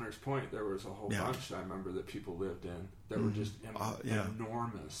anymore. Like Hunter's Point, there was a whole bunch I remember that people lived in. They were just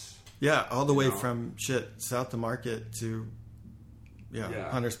enormous. Yeah, all the way from South to Market to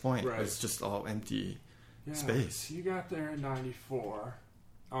Hunter's Point. Right. It's just all empty space. You got there in 94.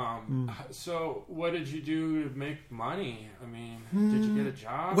 So what did you do to make money? I mean, did you get a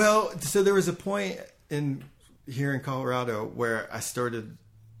job? Well, so there was a point here in Colorado where I started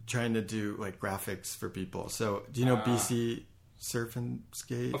trying to do like graphics for people. So do you know BC Surf and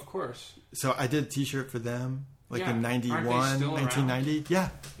Skate? Of course. So I did a t-shirt for them in 91, 1990. Yeah,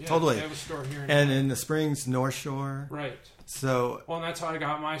 totally. They have a store here. In the Springs, North Shore. Right. So, and that's how I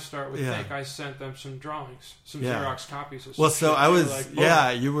got my start with Think. I sent them some drawings, some Xerox copies of some so I was,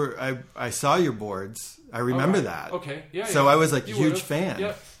 you were, I saw your boards. I remember that. Okay, yeah. So I was like a huge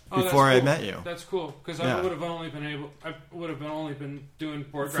fan before I met you. That's cool, because I would have only been doing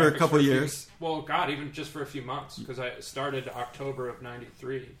board graphics for a couple years. Even just for a few months, because I started October of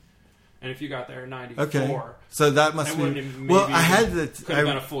 93. And if you got there in 94... Okay. So that must be... I had the... Could have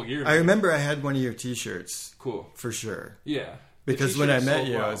been a full year. I remember I had one of your t-shirts. Cool. For sure. Yeah. Because when I met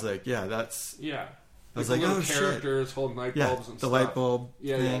you, I was like, that's... Yeah. I was like, oh, shit. Characters holding light bulbs and the stuff. light bulb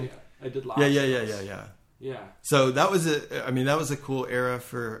thing. I did lots of those. Yeah. So that was a cool era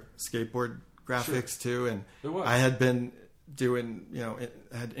for skateboard graphics, too. And it was. I had been doing,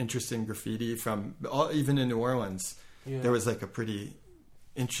 had interest in graffiti from... even in New Orleans, there was like a pretty...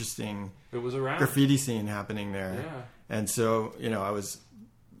 interesting graffiti scene happening there, and so I was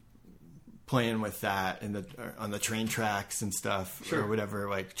playing with that on the train tracks and stuff or whatever,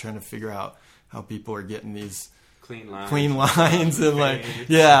 like trying to figure out how people are getting these clean lines and like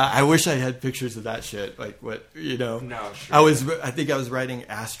I wish I had pictures of that shit, like what No, sure. I think I was writing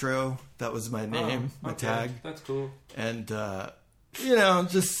Astro, that was my name, my tag. That's cool. And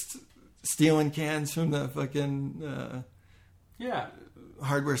just stealing cans from the fucking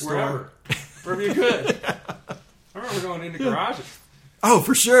hardware store. wherever you could. I remember going into garages. Oh,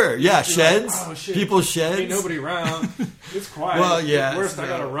 for sure. Yeah, sheds. Like, oh, shit. People's sheds. Ain't nobody around. It's quiet. Well, yeah. Worst, I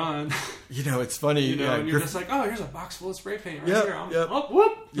gotta run. It's funny. And you're just like, oh, here's a box full of spray paint right here. Yep.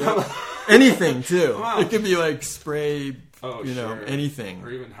 Whoop. Yep. Anything, too. Wow. It could be like spray, sure. anything or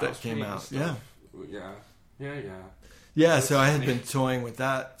even house that came out. Stuff. Yeah. Yeah, so I had been toying with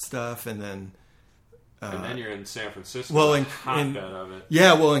that stuff, and then... and then you're in San Francisco. Well, hotbed of it.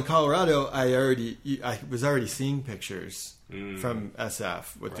 Yeah, well, in Colorado, I was already seeing pictures from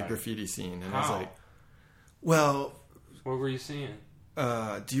SF with the graffiti scene, and I was like, well, what were you seeing?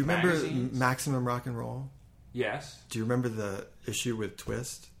 Do you remember Magazines? Maximum Rock and Roll? Yes. Do you remember the issue with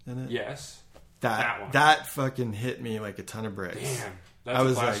Twist in it? Yes. That one. That fucking hit me like a ton of bricks. Damn, that's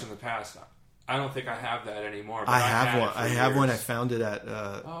a blast from the past. I don't think I have that anymore. But I have one. I have one. I found it at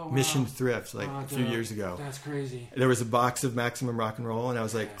Mission Thrift a few years ago. That's crazy. There was a box of Maximum Rock and Roll, and I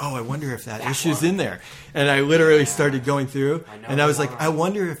was like, oh, I wonder if that issue's in there. And I literally started going through, and I was like, I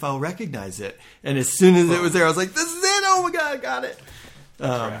wonder if I'll recognize it. And as soon as it was there, I was like, this is it. Oh, my God, I got it.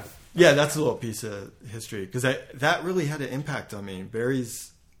 Yeah, that's a little piece of history, because that really had an impact on me. Barry's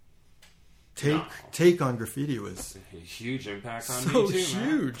take on graffiti was a huge impact on so me too.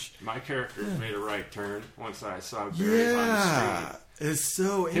 Huge. Man. My character made a right turn once I saw Barry on the street. It's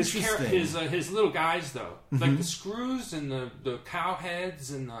so interesting. His little guys though, like the screws and the cow heads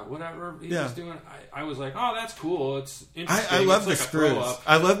and the whatever he was doing. I was like, oh, that's cool. It's interesting. I love the screws.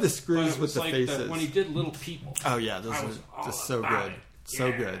 I love the screws with the faces. When he did little people. Oh yeah, those are just so good.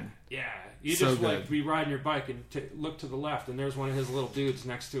 So good. Yeah. You just be riding your bike and look to the left, and there's one of his little dudes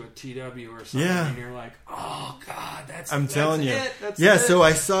next to a TW or something, and you're like, "Oh God, I'm telling you, that's it. So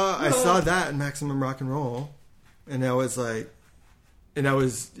I saw that in Maximum Rock and Roll, and I was like,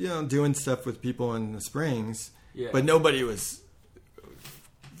 doing stuff with people in the Springs, but nobody was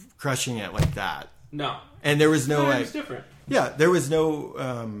crushing it like that. No, and there was no it was different. Yeah, there was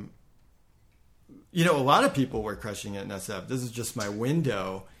no. A lot of people were crushing it in SF. This is just my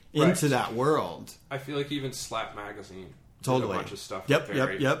window into that world. I feel like even Slap Magazine did a bunch of stuff yep,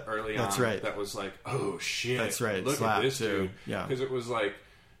 early That's on right. that was like, oh shit, that's right. Look Slap at this too. dude. Yeah, because it was like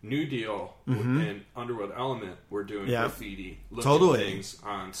New Deal and Underworld Element were doing graffiti, things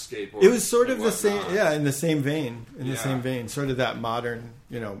on skateboards. It was sort of the same, in the same vein. The same vein, sort of that modern,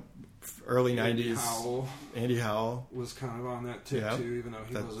 early '90s. Andy Howell was kind of on that tip too, even though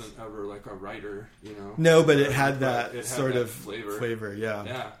he wasn't ever like a writer, No, but it had that sort of flavor.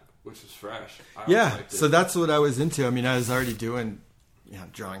 Yeah, which was fresh. So that's what I was into. I mean, I was already doing,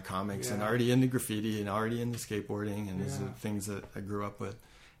 drawing comics and already into graffiti and already into skateboarding, and these are things that I grew up with.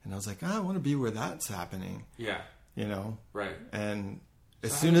 And I was like, I want to be where that's happening. Yeah. Right. And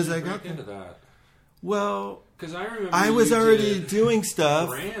as soon as I got into that. Well, because I remember I was already doing stuff.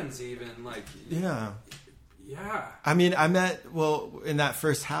 Brands even like yeah. I mean, in that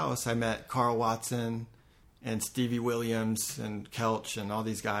first house, I met Carl Watson and Stevie Williams and Kelch and all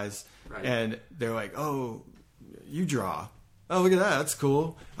these guys, and they're like, "Oh, you draw? Oh, look at that. That's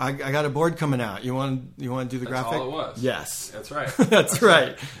cool. I got a board coming out. You want to do the graphic?" That's all it was. Yes, that's right. That's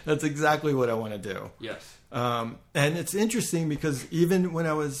right. That's exactly what I want to do. Yes. And it's interesting because even when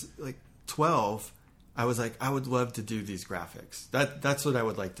I was like 12. I was like, I would love to do these graphics. That's what I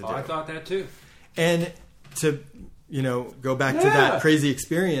would like to do. I thought that too. And to, go back to that crazy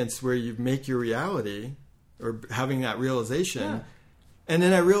experience where you make your reality or having that realization. Yeah. And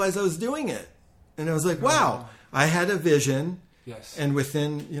then I realized I was doing it. And I was like, wow, I had a vision. Yes. And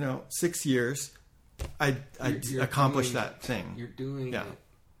within, 6 years, I accomplished that thing. You're doing it.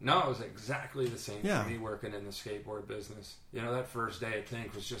 No, it was exactly the same for me working in the skateboard business. That first day, I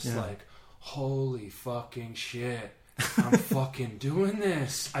think, was just like, holy fucking shit, I'm fucking doing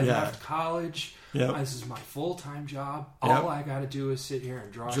this. I left college. This is my full-time job. All I got to do is sit here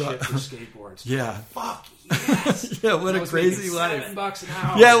and draw shit for skateboards. Fuck yes. What a crazy life. $7 an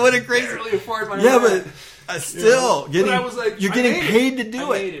hour. What a crazy. Barely afford my rent. But still, but I was like, you're getting paid to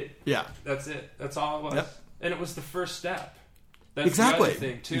do it. It. Yeah, that's it. That's all it was. Yep. And it was the first step. That's exactly. the other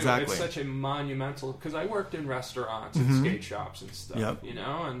thing too. Exactly. It's such a monumental, because I worked in restaurants and skate shops and stuff,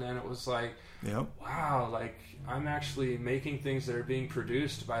 and then it was like, wow, like I'm actually making things that are being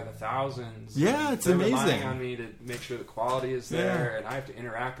produced by the thousands. Yeah, it's amazing. amazing. Relying on me to make sure the quality is there, and I have to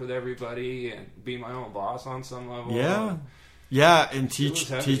interact with everybody and be my own boss on some level. Yeah, and teach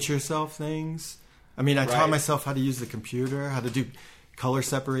yourself things. I mean, I taught myself how to use the computer, how to do color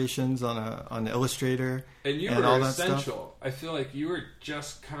separations on Illustrator, and you were all essential. Stuff. I feel like you were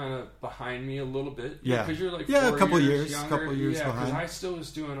just kind of behind me a little bit, because you're like a couple years younger. Behind. Because I still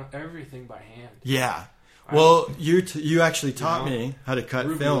was doing everything by hand. Yeah, well, you actually taught me how to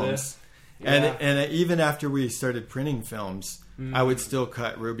cut films, And even after we started printing films, I would still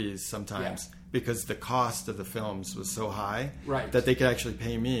cut rubies sometimes because the cost of the films was so high that they could actually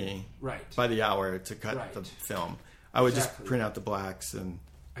pay me by the hour to cut the film. I would just print out the blacks and.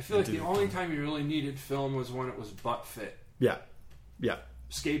 I feel like the only time you really needed film was when it was butt fit. Yeah.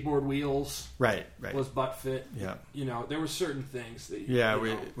 Skateboard wheels. Right. Was butt fit. Yeah. You know, there were certain things that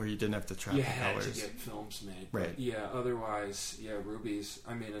where you didn't have to track you the had colors. to get films made. Right. But otherwise, rubies.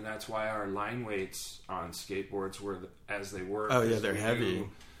 I mean, and that's why our line weights on skateboards were as they were. Oh yeah, they're heavy.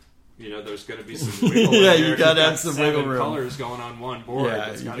 There's going to be some wiggle room. You got to have some wiggle room. Colors going on one board.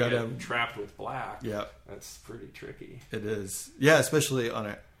 Yeah, it's got to get trapped with black. Yeah, that's pretty tricky. It is. Yeah, especially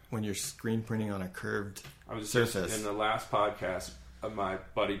when you're screen printing on a curved surface. Just in the last podcast of my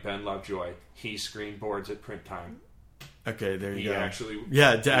buddy Ben Lovejoy, he screen boards at print time. Okay, there you go.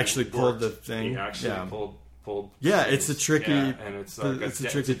 Actually pulled the thing. He actually pulled. Yeah, it's a tricky. And it's like it's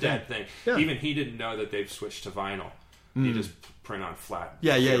a dead thing. Yeah. Even he didn't know that they've switched to vinyl. He just print on flat.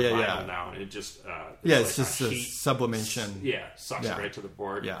 Vinyl now, and it just it's just a sublimation. Sucks right to the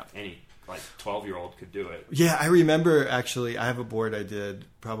board. Yeah. Any 12-year-old could do it. Yeah, I remember actually. I have a board I did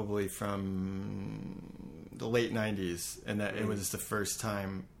probably from the late '90s, and that it was the first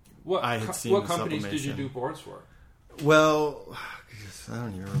time I had seen. What companies did you do boards for? Well, I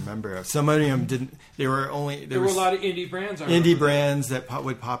don't even remember. Some of them didn't. There were a lot of indie brands. Brands that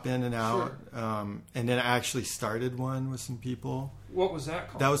would pop in and out. Sure. And then I actually started one with some people. What was that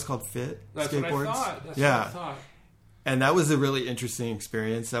called? That was called Fit That's Skateboards. What I thought. That's what I thought. And that was a really interesting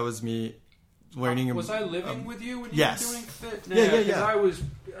experience. That was me learning. Was I living with you when you were doing Fit? Yeah.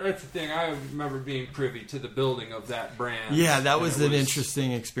 That's the thing. I remember being privy to the building of that brand. Yeah, that was an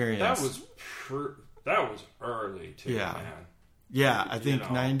interesting experience. That was early too, man. Yeah, I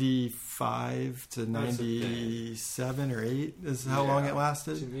think 95 to 97 or 8 is how long it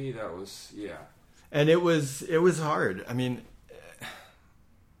lasted. To me, that was and it was hard. I mean,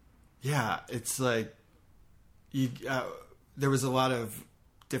 it's like there was a lot of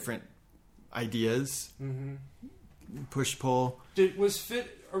different ideas, push pull. Was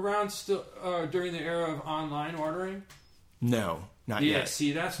Fit around still during the era of online ordering? No. Not yet.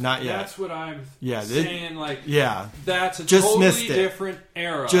 See, that's not yet. That's what I'm saying. That's a just totally different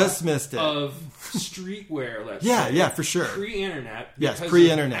era. Just missed it of streetwear. Let's say. For sure. Pre-internet. Yes,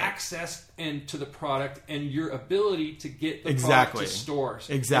 pre-internet. Access to the product and your ability to get the product to stores.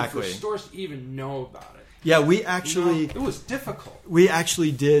 Exactly. And for stores to even know about it. Yeah, we actually. It was difficult. We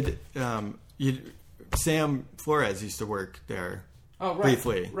actually did. Sam Flores used to work there. Oh, right.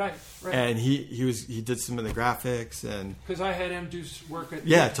 Briefly, right, and he did some of the graphics and because I had him do work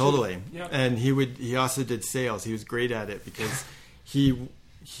at totally, and he also did sales. He was great at it because he's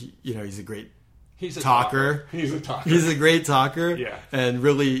a great talker. He's a talker. He's a great talker. Yeah, and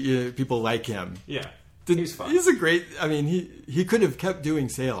really people like him. Yeah, he's fun. He's a great. I mean, he could have kept doing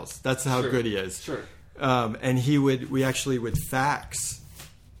sales. That's how good he is. Sure. And we actually would fax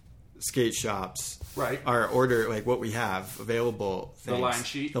skate shops. Right. Our order, like what we have available. Things.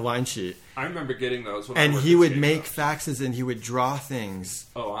 The line sheet. I remember getting those. And he would make faxes and he would draw things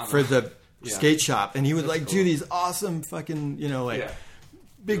for the skate shop. And he would do these awesome fucking,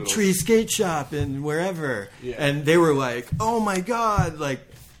 big tree skate shop and wherever. Yeah. And they were like, oh my God. Like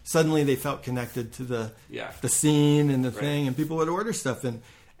suddenly they felt connected to the scene and the thing. And people would order stuff. And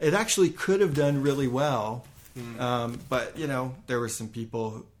it actually could have done really well. But, there were some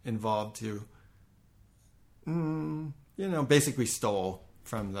people involved who... basically stole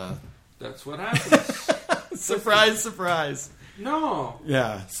from the... That's what happens. Surprise. No.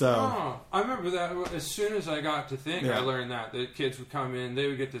 Yeah, so... No. I remember that as soon as I got to think, I learned that the kids would come in, they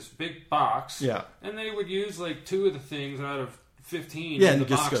would get this big box, and they would use 2 of the things out of 15 in the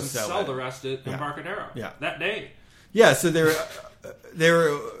box and sell the rest at Embarcadero that day. Yeah, so they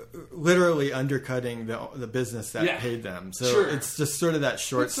were literally undercutting the business that paid them. So it's just sort of that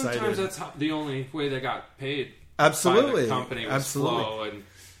short-sighted. Sometimes that's the only way they got paid. Absolutely, by the company was flow and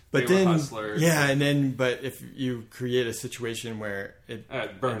but they then, were hustlers. But if you create a situation where it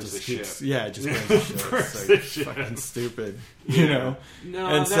burns the ship, it just burns the ship. It's like fucking stupid, No,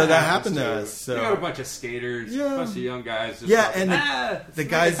 and so that happened to us. So we got a bunch of skaters, a bunch of young guys. The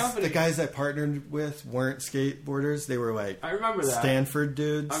guys I partnered with weren't skateboarders. They were I remember that Stanford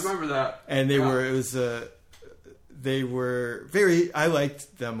dudes. I remember that, and they were. They were very. I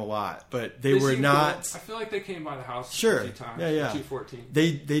liked them a lot, but they were not. Cool. I feel like they came by the house. Sure. A few times. 214.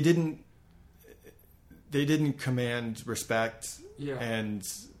 They didn't command respect. Yeah. And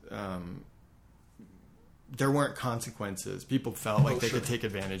there weren't consequences. People felt like they could take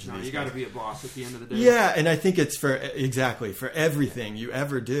advantage of these. You got to be a boss at the end of the day. Yeah, and I think it's for everything you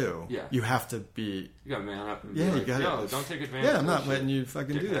ever do. Yeah. you have to be. You got to man up and Yeah, be you like, got yo, to. don't take advantage. Yeah, of I'm not this letting shit. you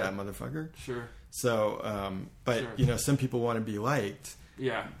fucking do that, motherfucker. Sure. So, but Sure. you know, some people want to be liked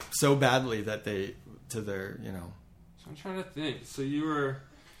Yeah. so badly that they to their So I'm trying to think. So you were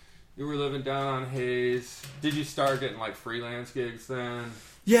living down on Hayes. Did you start getting like freelance gigs then?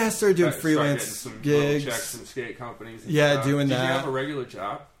 Yeah, I started doing Start freelance getting some gigs. little checks from skate companies. And Yeah, stuff. doing Did that. you have a regular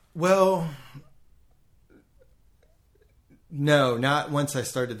job? Well, no, not once I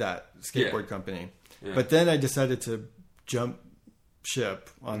started that skateboard company. Yeah. But then I decided to jump ship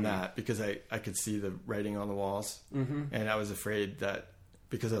on that because I could see the writing on the walls. Mm-hmm. And I was afraid that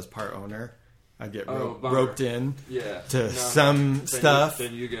because I was part owner, I'd get roped in to some stuff.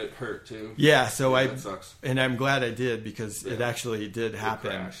 Then you get hurt too. Yeah, so that sucks. And I'm glad I did because it actually did happen.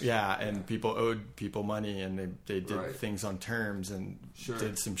 Crashed. Yeah, and people owed people money and they did Right. things on terms and Sure.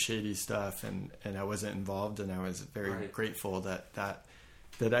 did some shady stuff and I wasn't involved and I was very Right. grateful that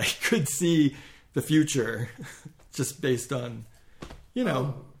I could see the future just based on,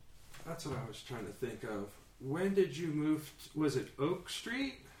 Oh, that's what I was trying to think of. When did you move? Was it Oak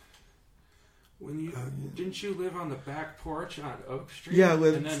Street? When you didn't you live on the back porch on Oak Street? Yeah, I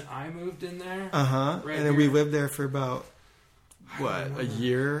lived. And then I moved in there. Right and then we lived there for about a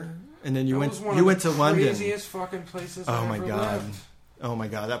year, and then you went to London. Craziest fucking places. Oh I my ever god! lived. Oh my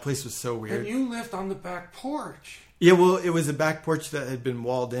god! That place was so weird. And you lived on the back porch. Yeah, well, it was a back porch that had been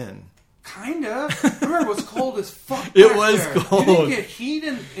walled in. Kinda. Remember, it was cold as fuck. It back was there. cold. You didn't get heat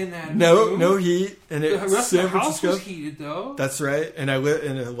in that room. No heat, and The rest San of the house Francisco. was heated though. That's right, and I lived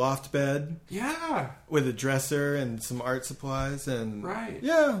in a loft bed Yeah. with a dresser and some art supplies, and Right.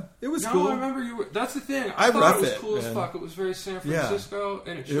 yeah, it was cool. I remember you were. That's the thing. I thought rough it was it, cool as man. fuck. It was very San Yeah. Francisco,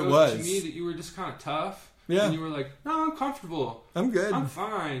 and it It showed was. to me that you were just kind of tough. Yeah. And you were like, no, I'm comfortable. I'm good. I'm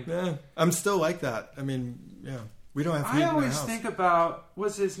fine. Yeah, I'm still like that. I mean, yeah, we don't have heat I in our always house. think about,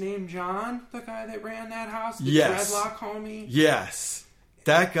 was his name John, the guy that ran that house? The Yes. dreadlock homie? Yes,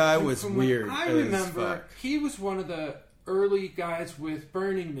 that guy And was from what weird. I as remember fuck. he was one of the early guys with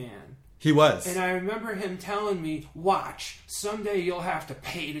Burning Man. He was. And I remember him telling me, watch, someday you'll have to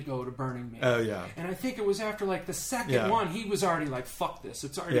pay to go to Burning Man. Oh, yeah. And I think it was after like the second Yeah. one, he was already like, fuck this.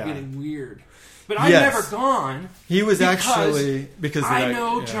 It's already Yeah. getting weird. But I've Yes. never gone. He was because actually because I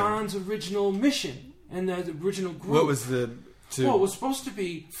know yeah. John's original mission and the original group. What was the? Well, it was supposed to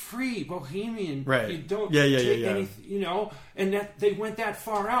be free, bohemian. Right. You don't Yeah, take yeah. anything, you know, and that they went that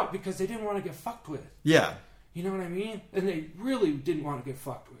far out because they didn't want to get fucked with. Yeah, You know what I mean? And they really didn't want to get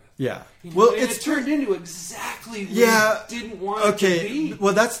fucked with. yeah. You know, Well, and it's it turned into exactly what Yeah. they didn't want it to Okay, be.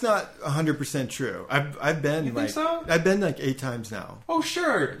 well, that's not 100% true. I've been You think so? I've been like 8 times now. Oh,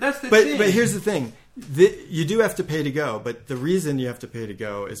 sure. That's the But thing. but here's the thing: you do have to pay to go. But the reason you have to pay to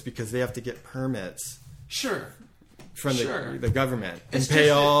go is because they have to get permits Sure. from Sure. the government and It's pay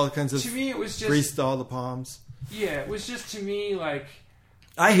just all that- kinds of to me, it was just greased all the palms. Yeah, it was just to me like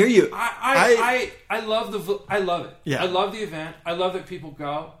I hear you. I love I love it. Yeah. I love the event. I love that people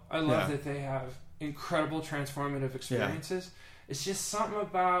go. I love Yeah. that they have incredible transformative experiences. It's just something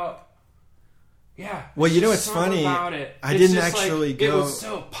about Well, you know, just it's something funny. about it. I It's didn't just like, actually It go. was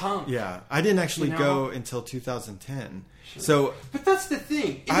so punk. Yeah, I didn't actually You know? go until 2010. So But that's the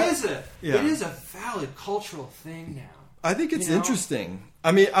thing. It is a valid cultural thing now. I think it's You know? interesting.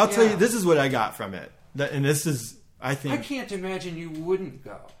 I mean, I'll tell Yeah. you, this is what I got from it, and this is, I I think. can't imagine you wouldn't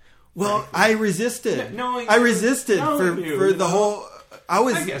go. Well, I resisted. Knowing I you- resisted knowing you, for you the know? whole. I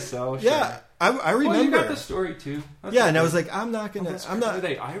was. I guess so. Sure. Yeah, I remember. Well, you got the story too. That's Yeah, and I okay. was like, I'm not gonna. I'm Are not.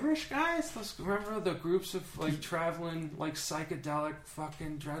 they Irish guys? Those, remember the groups of like traveling, like psychedelic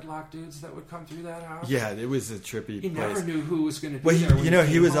fucking dreadlock dudes that would come through that house? Yeah, it was a trippy You place. never knew who was going to be Well, there. When you know,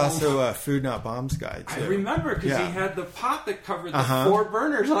 he came was home. also a Food Not Bombs guy too. I remember because Yeah. he had the pot that covered the Uh-huh. 4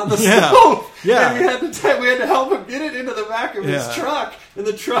 burners on the Yeah. stove. Yeah. And we had to help him get it into the back of his Yeah. truck, and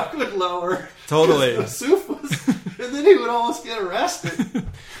the truck would lower. Totally. The soup was, and then he would almost get arrested.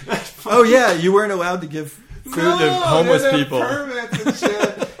 Oh yeah, you weren't allowed to give food to homeless they'd have people. permits and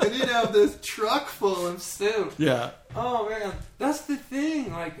shit, and you'd have this truck full of soup. Yeah. Oh man, that's the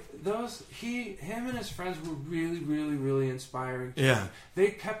thing. Like him and his friends were really, really, really inspiring. To Yeah. me. They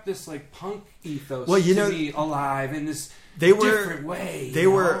kept this like punk ethos Well, you to know, me alive in this They were different way. They you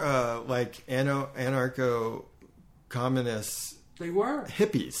know? were like anarcho communists They were.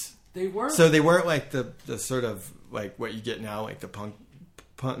 hippies. They were. So they weren't like the sort of like what you get now, like the punk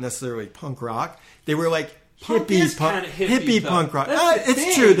necessarily punk rock. They were like Punk hippie is kinda hippie, though. punk rock. That's the It's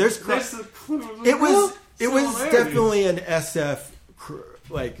thing. true. There's a clue. it was Similarities. definitely an SF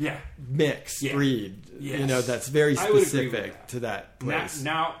like mix breed. Yes. You know, that's very specific to that place.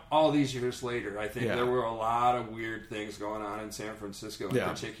 Now, all these years later, I think there were a lot of weird things going on in San Francisco in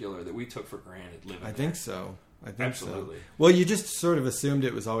particular that we took for granted living there. Think so. I think Absolutely. so. Well, you just sort of assumed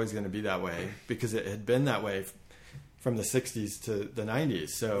it was always going to be that way because it had been that way from the 60s to the 90s.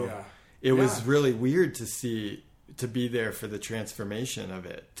 So it was really weird to be there for the transformation of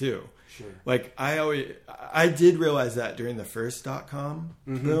it too. Sure. Like I did realize that during the first .com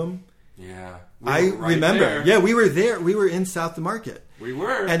boom. Yeah. I remember. There. Yeah, we were there. We were in South of Market. We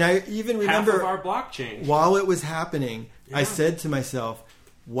were. And I even remember half of our block changed. While it was happening, I said to myself,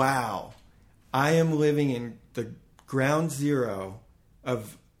 wow, I am living in the ground zero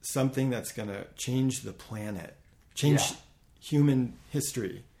of something that's going to change the planet, change human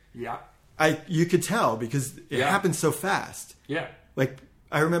history. Yeah. You could tell because it happened so fast. Yeah. Like,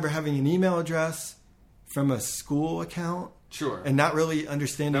 I remember having an email address from a school account. Sure. And not really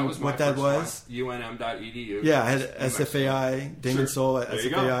understanding what that was. UNM.edu. Yeah, I had SFAI, Damon Soul at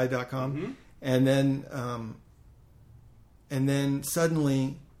SFAI.com. Mm-hmm. And then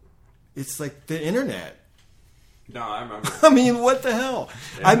suddenly, it's like the internet. No, I remember. I mean, what the hell?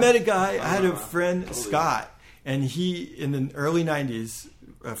 Yeah. I met a guy, I had a friend, Scott, and he, in the early 90s,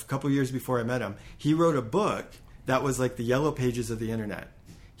 a couple years before I met him, he wrote a book that was like the yellow pages of the internet.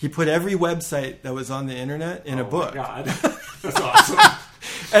 He put every website that was on the internet in a book. Oh, my God. That's awesome.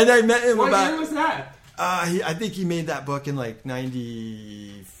 And I met him What year was that? I think he made that book in like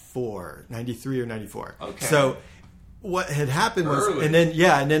 94, 93 or 94. Okay. So what had happened was, and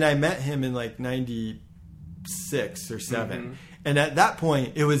then I met him in like 96 or 7. Mm-hmm. And at that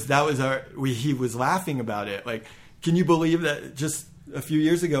point, he was laughing about it. Like, can you believe that just a few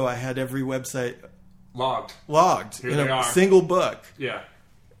years ago I had every website logged Here in a single book? Yeah.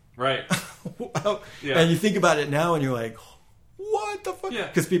 Right. Wow. Yeah. And you think about it now and you're like, what the fuck?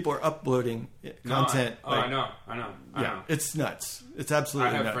 Because people are uploading content. I know. It's nuts. It's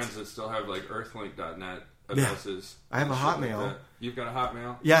absolutely nuts. I have friends that still have like earthlink.net addresses. I have a Hotmail. Like You've got a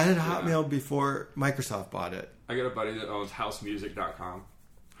Hotmail? Yeah, I had a Hotmail before Microsoft bought it. I got a buddy that owns housemusic.com.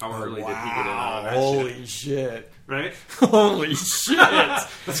 How early did he get in on that Holy shit. Right? Holy shit.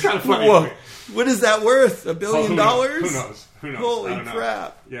 That's kind of funny. Whoa. What is that worth? $1 billion? Who knows? Holy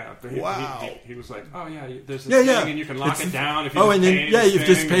crap. Yeah. But he was like, oh, yeah, there's this thing, and you can lock it down if you and then, you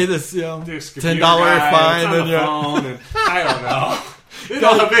just pay this, $10 fine. On the phone, and I don't know.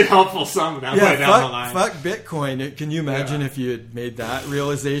 It'll be helpful some down the line. Fuck Bitcoin. Can you imagine if you had made that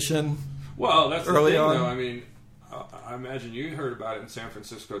realization? Well, that's early the thing, on? Though. I mean, I imagine you heard about it in San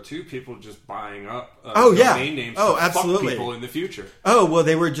Francisco too. People just buying up domain names to absolutely. fuck people in the future. Oh well,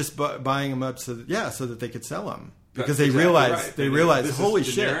 they were just buying them up so that they could sell them because they realized holy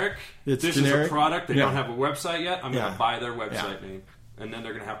shit, this generic. Is a product. They don't have a website yet. I'm going to buy their website name, and then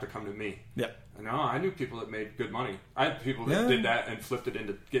they're going to have to come to me. Yeah. No, I knew people that made good money. I had people that did that and flipped it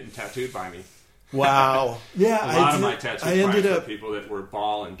into getting tattooed by me. Wow. Yeah, a lot of my tattoo clients were people that were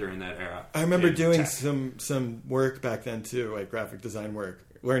balling during that era. I remember doing some work back then too, like graphic design work,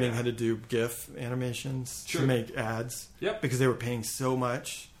 learning how to do GIF animations to make ads. Yep. Because they were paying so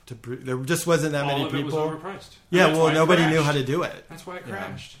much there just wasn't that many people. All of it was overpriced. Yeah, well, nobody knew how to do it. That's why it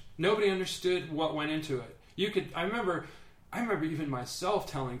crashed. Nobody understood what went into it. I remember even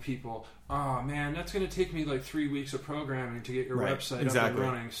myself telling people, oh man, that's going to take me like 3 weeks of programming to get your website up and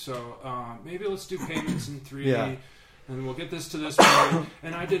running. So maybe let's do payments in 3, and we'll get this to this point.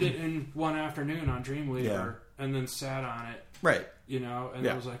 And I did it in one afternoon on Dreamweaver, and then sat on it. Right. And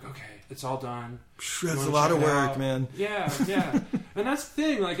it was like, okay, it's all done. That's a lot of work, man. Yeah. And that's the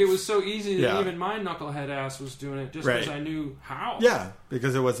thing. Like, it was so easy that even my knucklehead ass was doing it just because I knew how. Yeah,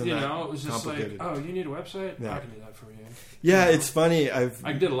 because it wasn't it was just like, oh, you need a website? Yeah. I can do that for you. Yeah, it's funny. I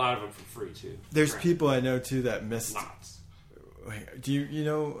did a lot of them for free, too. There's people I know, too, that missed... Lots. Do you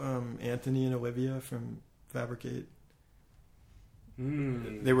know Anthony and Olivia from Fabricate?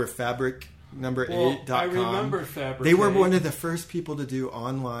 They were Fabric... number8.com. I remember Fabricate. They were one of the first people to do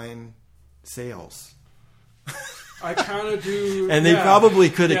online sales. I kind of do. And they probably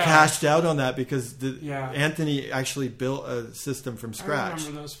could have cashed out on that because Anthony actually built a system from scratch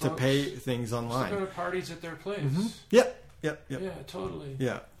to pay things online. I go to parties at their place. Mm-hmm. Yep. Yeah, totally.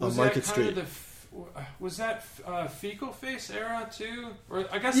 Yeah, on Market Street. Was that Fecal Face era too? Or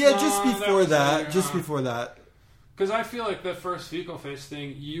I guess just before that. Just before that. Because I feel like the first Fecal Face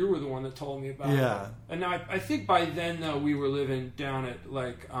thing, you were the one that told me about it. Yeah. And I think by then, though, we were living down at,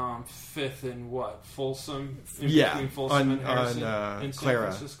 like, 5th and Folsom? Between Folsom and Harrison in San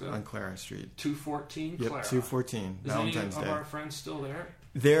Francisco. On Clara Street. 214 Yep, Clara. 214, Valentine's Day. Is any of our friends still there?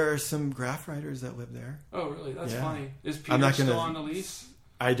 There are some graph writers that live there. Oh, really? That's funny. Is Peter still on the lease?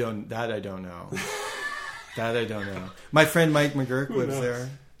 I don't know. That I don't know. My friend Mike McGurk lives there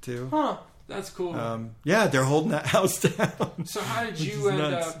too. Huh. That's cool. Yeah, they're holding that house down. So how did you end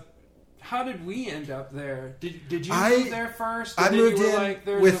up? How did we end up there? Did you move there first? I moved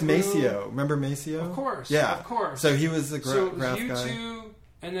in with Maceo. Remember Maceo? Of course. Yeah. Of course. So he was the graph guy. So you guy. two,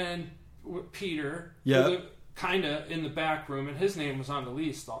 and then Peter. Yeah. Kind of in the back room, and his name was on the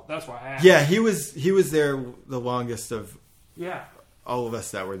lease. That's why I asked. Yeah, he was there the longest of all of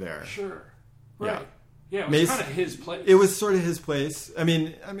us that were there. Sure. Right. Yeah, it was kind of his place. It was sort of his place. I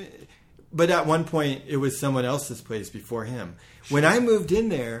mean, but at one point it was someone else's place before him. Sure. When I moved in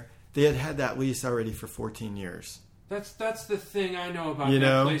there, they had that lease already for 14 years. That's the thing I know about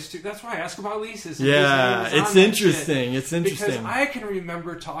that place too. That's why I ask about leases. Yeah, it's interesting. It's interesting because I can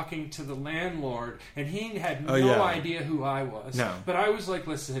remember talking to the landlord, and he had no idea who I was. No, but I was like,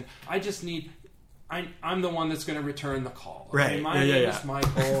 "Listen, I just need. I'm the one that's going to return the call. Okay? Right? My name is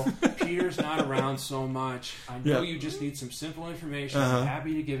Michael. Peter's not around so much. I know you just need some simple information. I'm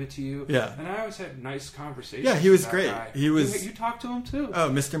happy to give it to you. Yeah, and I always had nice conversations. Yeah, he was with great. That guy. He was. You talked to him too. Oh,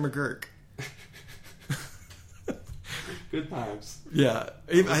 Mr. McGurk. Good times. Yeah,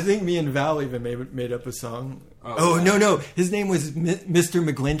 I think me and Val even made up a song. No, his name was Mr.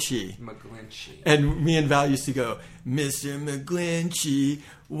 McGlinchey. And me and Val used to go, Mr. McGlinchey,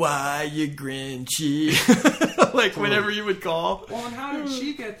 why you grinchy? Like whenever you would call. Well, and how did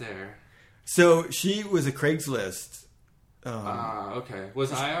she get there? So she was a Craigslist. Okay.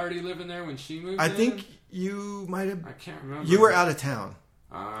 Was I already living there when she moved? I think you might have. I can't remember. You were out of town.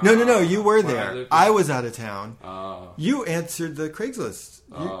 No, you were there. I was out of town. You answered the Craigslist.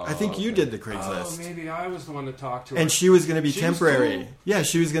 I think you did the Craigslist. Oh, maybe I was the one to talk to her. And she was going to be temporary. Cool. Yeah,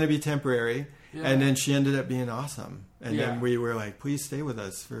 she was going to be temporary. Yeah. And then she ended up being awesome. And then we were like, please stay with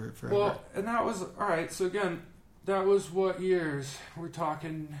us for forever. Well, and that was, all right, so again, that was what years? We're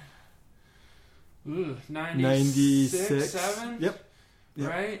talking 96, 7? Yep.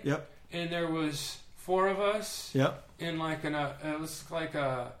 Right? Yep. And there was 4 of us. Yep. In like it was like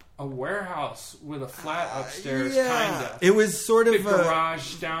a warehouse with a flat upstairs, kind of. It was sort of a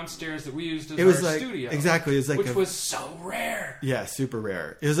garage downstairs that we used as our studio. Exactly. It was like which was so rare. Yeah, super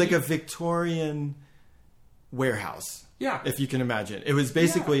rare. It was like a Victorian warehouse. Yeah. If you can imagine. It was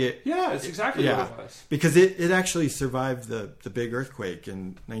basically... Yeah, it's exactly what it was. Because it actually survived the big earthquake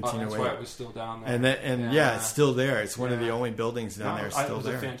in 1908. That's why it was still down there. And it's still there. It's one of the only buildings down there still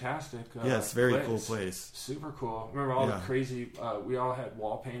there. It was a fantastic it's a very cool place. Super cool. Remember all the crazy... we all had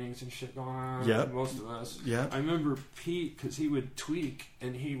wall paintings and shit going on. Yep. Most of us. Yeah. I remember Pete, because he would tweak,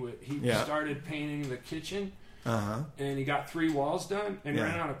 and he started painting the kitchen. And he got 3 walls done, and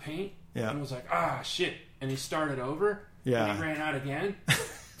ran out of paint. Yeah. And was like, shit. And he started over. Yeah. And he ran out again,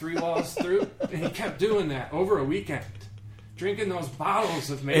 3 walls through, and he kept doing that over a weekend, drinking those bottles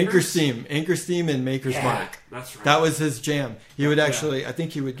of Maker's. Anchor Steam and Maker's Mark. That's right. That was his jam. He would actually, I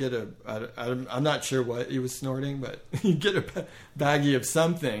think he would get I'm not sure what he was snorting, but he'd get a baggie of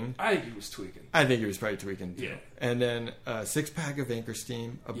something. I think he was tweaking. I think he was probably tweaking too. Yeah. And then a 6-pack of Anchor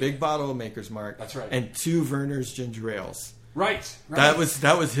Steam, a big bottle of Maker's Mark. That's right. And 2 Werner's ginger ales. Right. That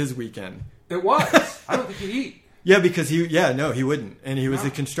was his weekend. It was. I don't think he'd eat. Yeah, because he wouldn't. And he was a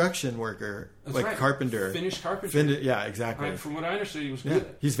construction worker, carpenter. Finished carpenter. Yeah, exactly. From what I understood, he was good.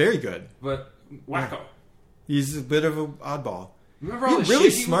 He's very good. But wacko. Yeah. He's a bit of an oddball. Remember all the really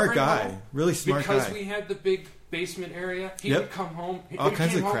shit smart guy. Home? Really smart because guy. Because we had the big basement area, he would come home. He all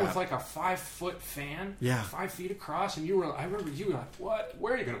kinds came of home crap. with like a 5-foot fan, 5 feet across, and I remember you were like, "What?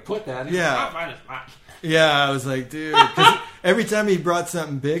 Where are you going to put that?" And I was like, dude, because every time he brought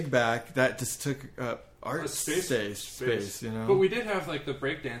something big back, that just took up art space, you know. But we did have like the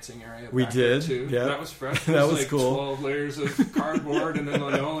breakdancing area. We did too. Yeah, that was fresh. That was like cool. 12 layers of cardboard and then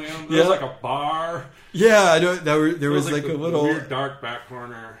linoleum. There was like a bar. Yeah, I know. There was like a little weird dark back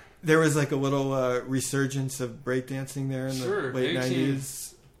corner. There was like a little resurgence of breakdancing there in the late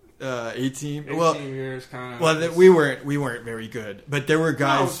 90s. 18 years kind of. Well, we weren't very good, but there were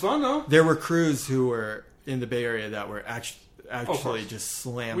guys. No, it was fun though. There were crews who were in the Bay Area that were actually just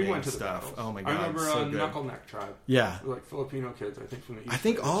slamming stuff. Oh my god! I remember so Knuckle Neck Tribe. Yeah, like Filipino kids. I think from the East. I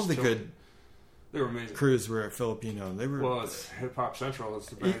think all the good. They were amazing. Crews were Filipino. They were. Well, it's Hip Hop Central. It's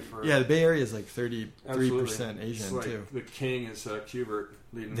the band for. Yeah, the Bay Area is like 33% Asian it's like too. The king is Qbert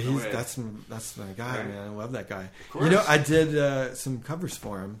leading the way. That's my guy, right. man. I love that guy. Of course. You know, I did some covers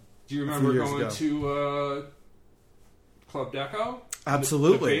for him. Do you remember going to Club Deco?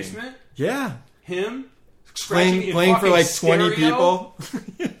 Absolutely. The basement. Yeah. Him playing for like 20 people.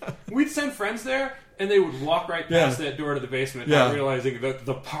 We'd send friends there, and they would walk right past that door to the basement, not realizing that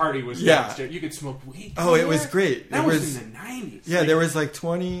the party was downstairs. You could smoke weed. Oh, it was great. That was in the 90s. Yeah, there was like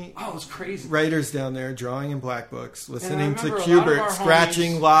 20 it was crazy. writers down there drawing in black books, listening to Kubert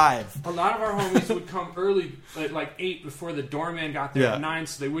scratching live. A lot of our homies would come early, at like 8 before the doorman got there at 9,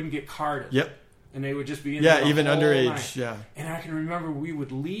 so they wouldn't get carded. Yep. And they would just be in there even the whole underage. night. Yeah. And I can remember we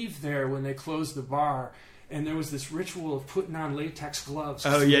would leave there when they closed the bar. And there was this ritual of putting on latex gloves.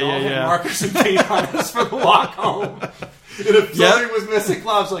 Oh, we all had yeah. markers and paint on us for the walk home. And if somebody was missing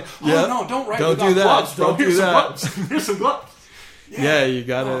gloves, like, no, don't write don't without do that. gloves, bro. Don't Here's do some that. gloves. Here's some gloves. Yeah, you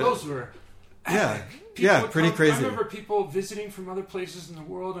gotta. Those were epic. Pretty crazy. I remember people visiting from other places in the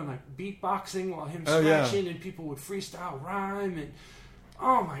world and like beatboxing while him scratching, and people would freestyle rhyme, and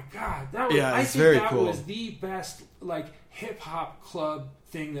oh my god, that was I think that was the best like hip hop club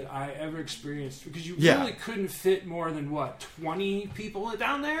thing that I ever experienced, because you really couldn't fit more than 20 people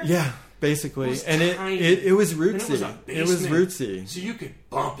down there. Yeah, basically, it was rootsy. It was rootsy, so you could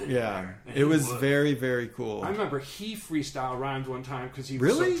bump it. Yeah, it was very, very cool. I remember he freestyle rhymed one time because he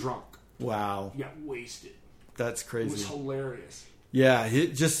was so drunk. Wow, he got wasted. That's crazy. It was hilarious. Yeah,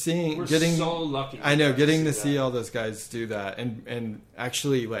 getting so lucky. I know, getting to see all those guys do that and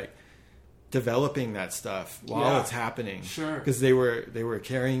actually like developing that stuff while it's happening. Sure. Because they were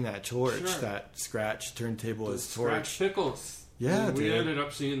carrying that torch, that scratch turntable as torch. Scratch pickles. Yeah, and we ended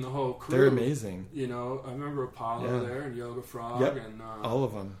up seeing the whole crew. They're amazing. You know, I remember Apollo there and Yoga Frog and all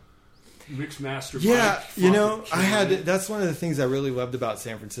of them. Mixmaster Mike. Yeah, you know, that's one of the things I really loved about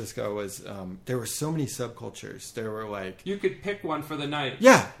San Francisco was there were so many subcultures. There were like you could pick one for the night.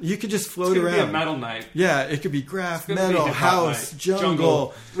 Yeah, you could just float around. It could be a metal night. Yeah, it could be graph, metal, house,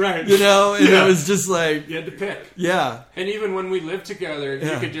 jungle. Right. You know, and it was just like you had to pick. Yeah. And even when we lived together,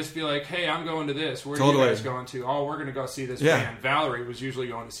 you could just be like, "Hey, I'm going to this. Where are you guys going to? Oh, we're going to go see this band." Valerie was usually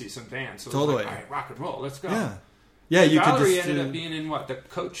going to see some bands. So it was like, all right, rock and roll. Let's go. Yeah. Yeah, you Valerie could just ended up being in the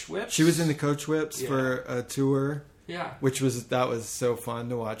Coach Whips. She was in the Coach Whips for a tour. Yeah, which was so fun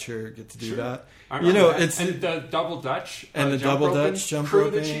to watch her get to do that. You know, it's and the double Dutch and the double Dutch jump crew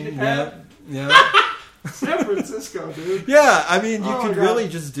roping. that she had. Yeah. San Francisco, dude. Yeah, I mean, you could really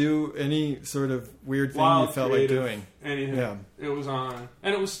just do any sort of weird thing you felt like doing. Anything. Yeah, it was on,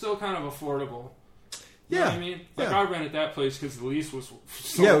 and it was still kind of affordable. You know what I mean? Like I rented that place because the lease was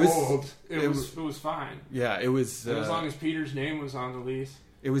so old. It was fine. Yeah, it was. As long as Peter's name was on the lease.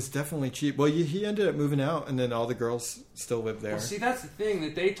 It was definitely cheap. Well, he ended up moving out, and then all the girls still lived there. Well, see, that's the thing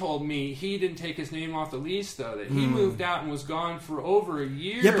that they told me. He didn't take his name off the lease, though. That he moved out and was gone for over a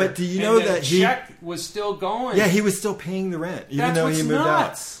year. Yeah, but do you know that check was still going? Yeah, he was still paying the rent even though he moved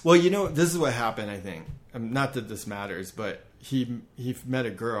out. Well, you know, this is what happened. I think not that this matters, but he met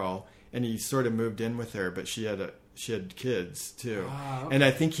a girl and he sort of moved in with her, but she had kids too, and I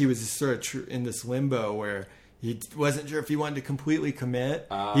think he was sort of in this limbo where. He wasn't sure if he wanted to completely commit.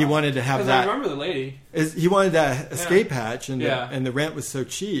 He wanted to have that. I remember the lady. He wanted that escape hatch, and the rent was so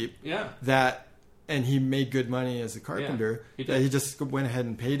cheap that, and he made good money as a carpenter that he just went ahead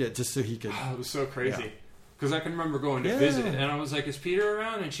and paid it just so he could. Oh, it was so crazy. Because I can remember going to visit, and I was like, "Is Peter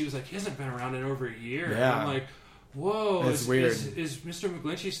around?" And she was like, "He hasn't been around in over a year." Yeah. And I'm like, "Whoa, that's weird. Is Mr.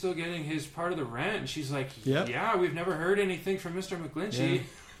 McGlinchey still getting his part of the rent?" And she's like, "Yeah, we've never heard anything from Mr. McGlinchey."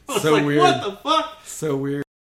 Yeah. So like, weird. What the fuck? So weird.